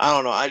 I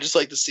don't know. I just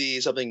like to see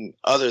something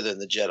other than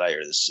the Jedi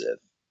or the Sith.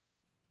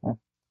 Well,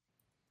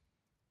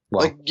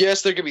 Like,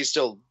 yes, there could be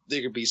still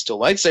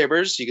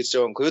lightsabers. You could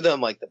still include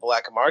them, like the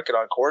black market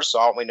on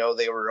Coruscant. We know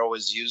they were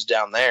always used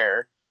down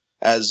there,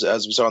 as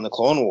we saw in the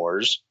Clone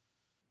Wars.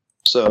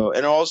 So,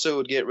 and also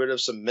would get rid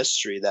of some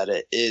mystery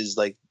that is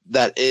like,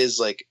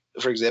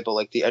 for example,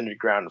 like the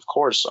underground of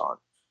Coruscant.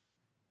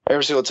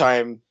 Every single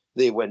time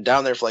they went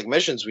down there for like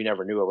missions, we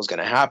never knew what was going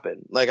to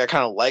happen. Like, I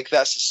kind of like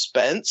that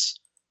suspense,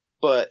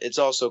 but it's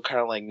also kind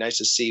of like nice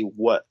to see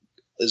what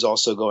is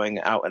also going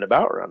out and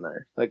about around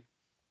there. Like,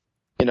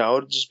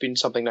 it'd just be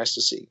something nice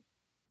to see.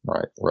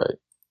 Right.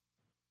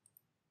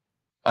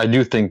 I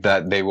do think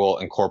that they will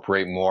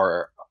incorporate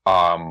more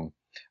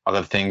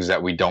other things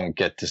that we don't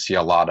get to see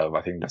a lot of.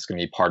 I think that's going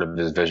to be part of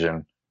his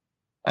vision,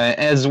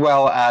 as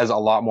well as a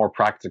lot more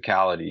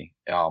practicality,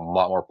 a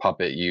lot more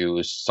puppet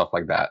use, stuff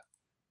like that.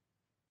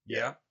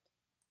 Yeah,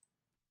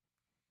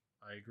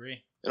 I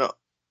agree.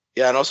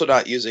 Yeah, and also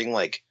not using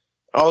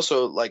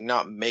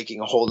not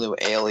making a whole new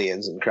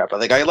aliens and crap. I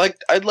think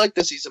I'd like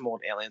to see some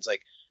old aliens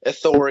like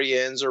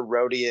Ithorians or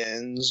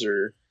Rhodians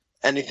or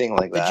anything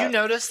like that. Did you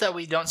notice that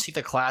we don't see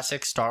the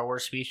classic Star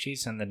Wars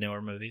species in the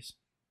newer movies?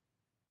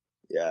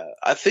 Yeah,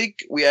 I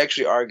think we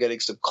actually are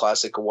getting some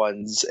classic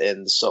ones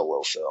in the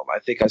Solo film. I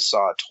think I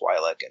saw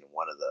Twi'lek in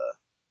one of the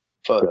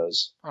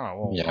photos. Oh,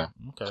 well, yeah.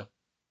 Okay,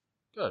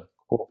 good.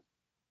 Cool.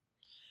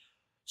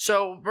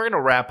 So we're going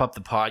to wrap up the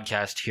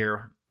podcast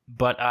here,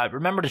 but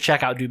remember to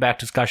check out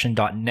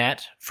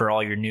dobackdiscussion.net for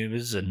all your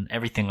news and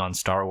everything on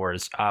Star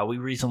Wars. We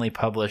recently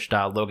published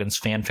Logan's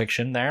fan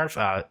fiction there,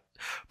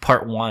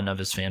 part 1 of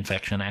his fan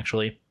fiction,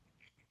 actually.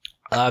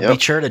 Be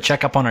sure to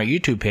check up on our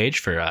YouTube page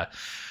for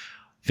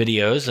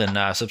videos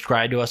and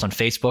subscribe to us on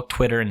Facebook,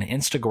 Twitter, and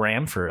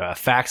Instagram for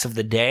facts of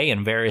the day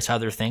and various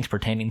other things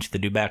pertaining to the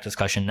Do Back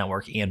Discussion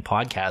Network and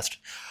podcast.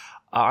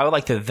 I would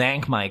like to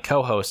thank my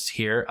co-hosts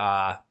here,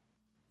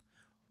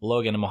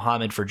 Logan and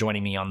Mohammed, for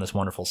joining me on this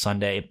wonderful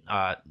Sunday.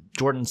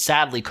 Jordan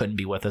sadly couldn't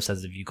be with us,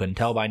 as if you couldn't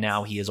tell by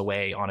now. He is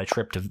away on a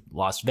trip to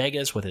Las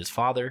Vegas with his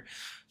father,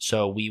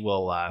 so we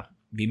will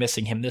be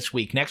missing him this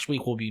week. Next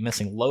week we'll be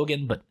missing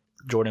Logan, but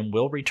Jordan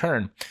will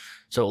return,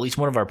 so at least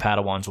one of our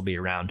Padawans will be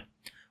around.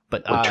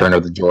 But Return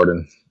of the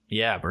Jordan.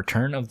 Yeah,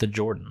 Return of the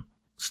Jordan.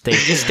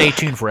 Stay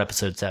tuned for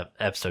episode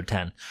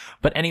 10.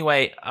 But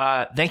anyway,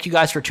 thank you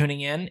guys for tuning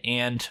in,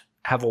 and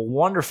have a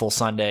wonderful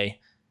Sunday,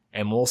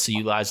 and we'll see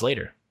you guys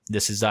later.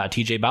 This is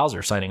TJ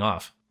Bowser signing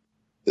off.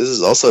 This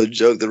is also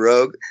Joke the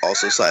Rogue,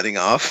 also signing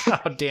off.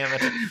 Oh, damn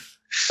it.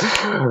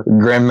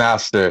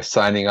 Grandmaster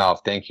signing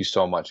off. Thank you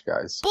so much,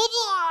 guys.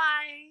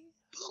 Bye-bye.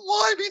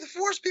 Bye, may the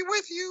force be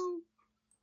with you.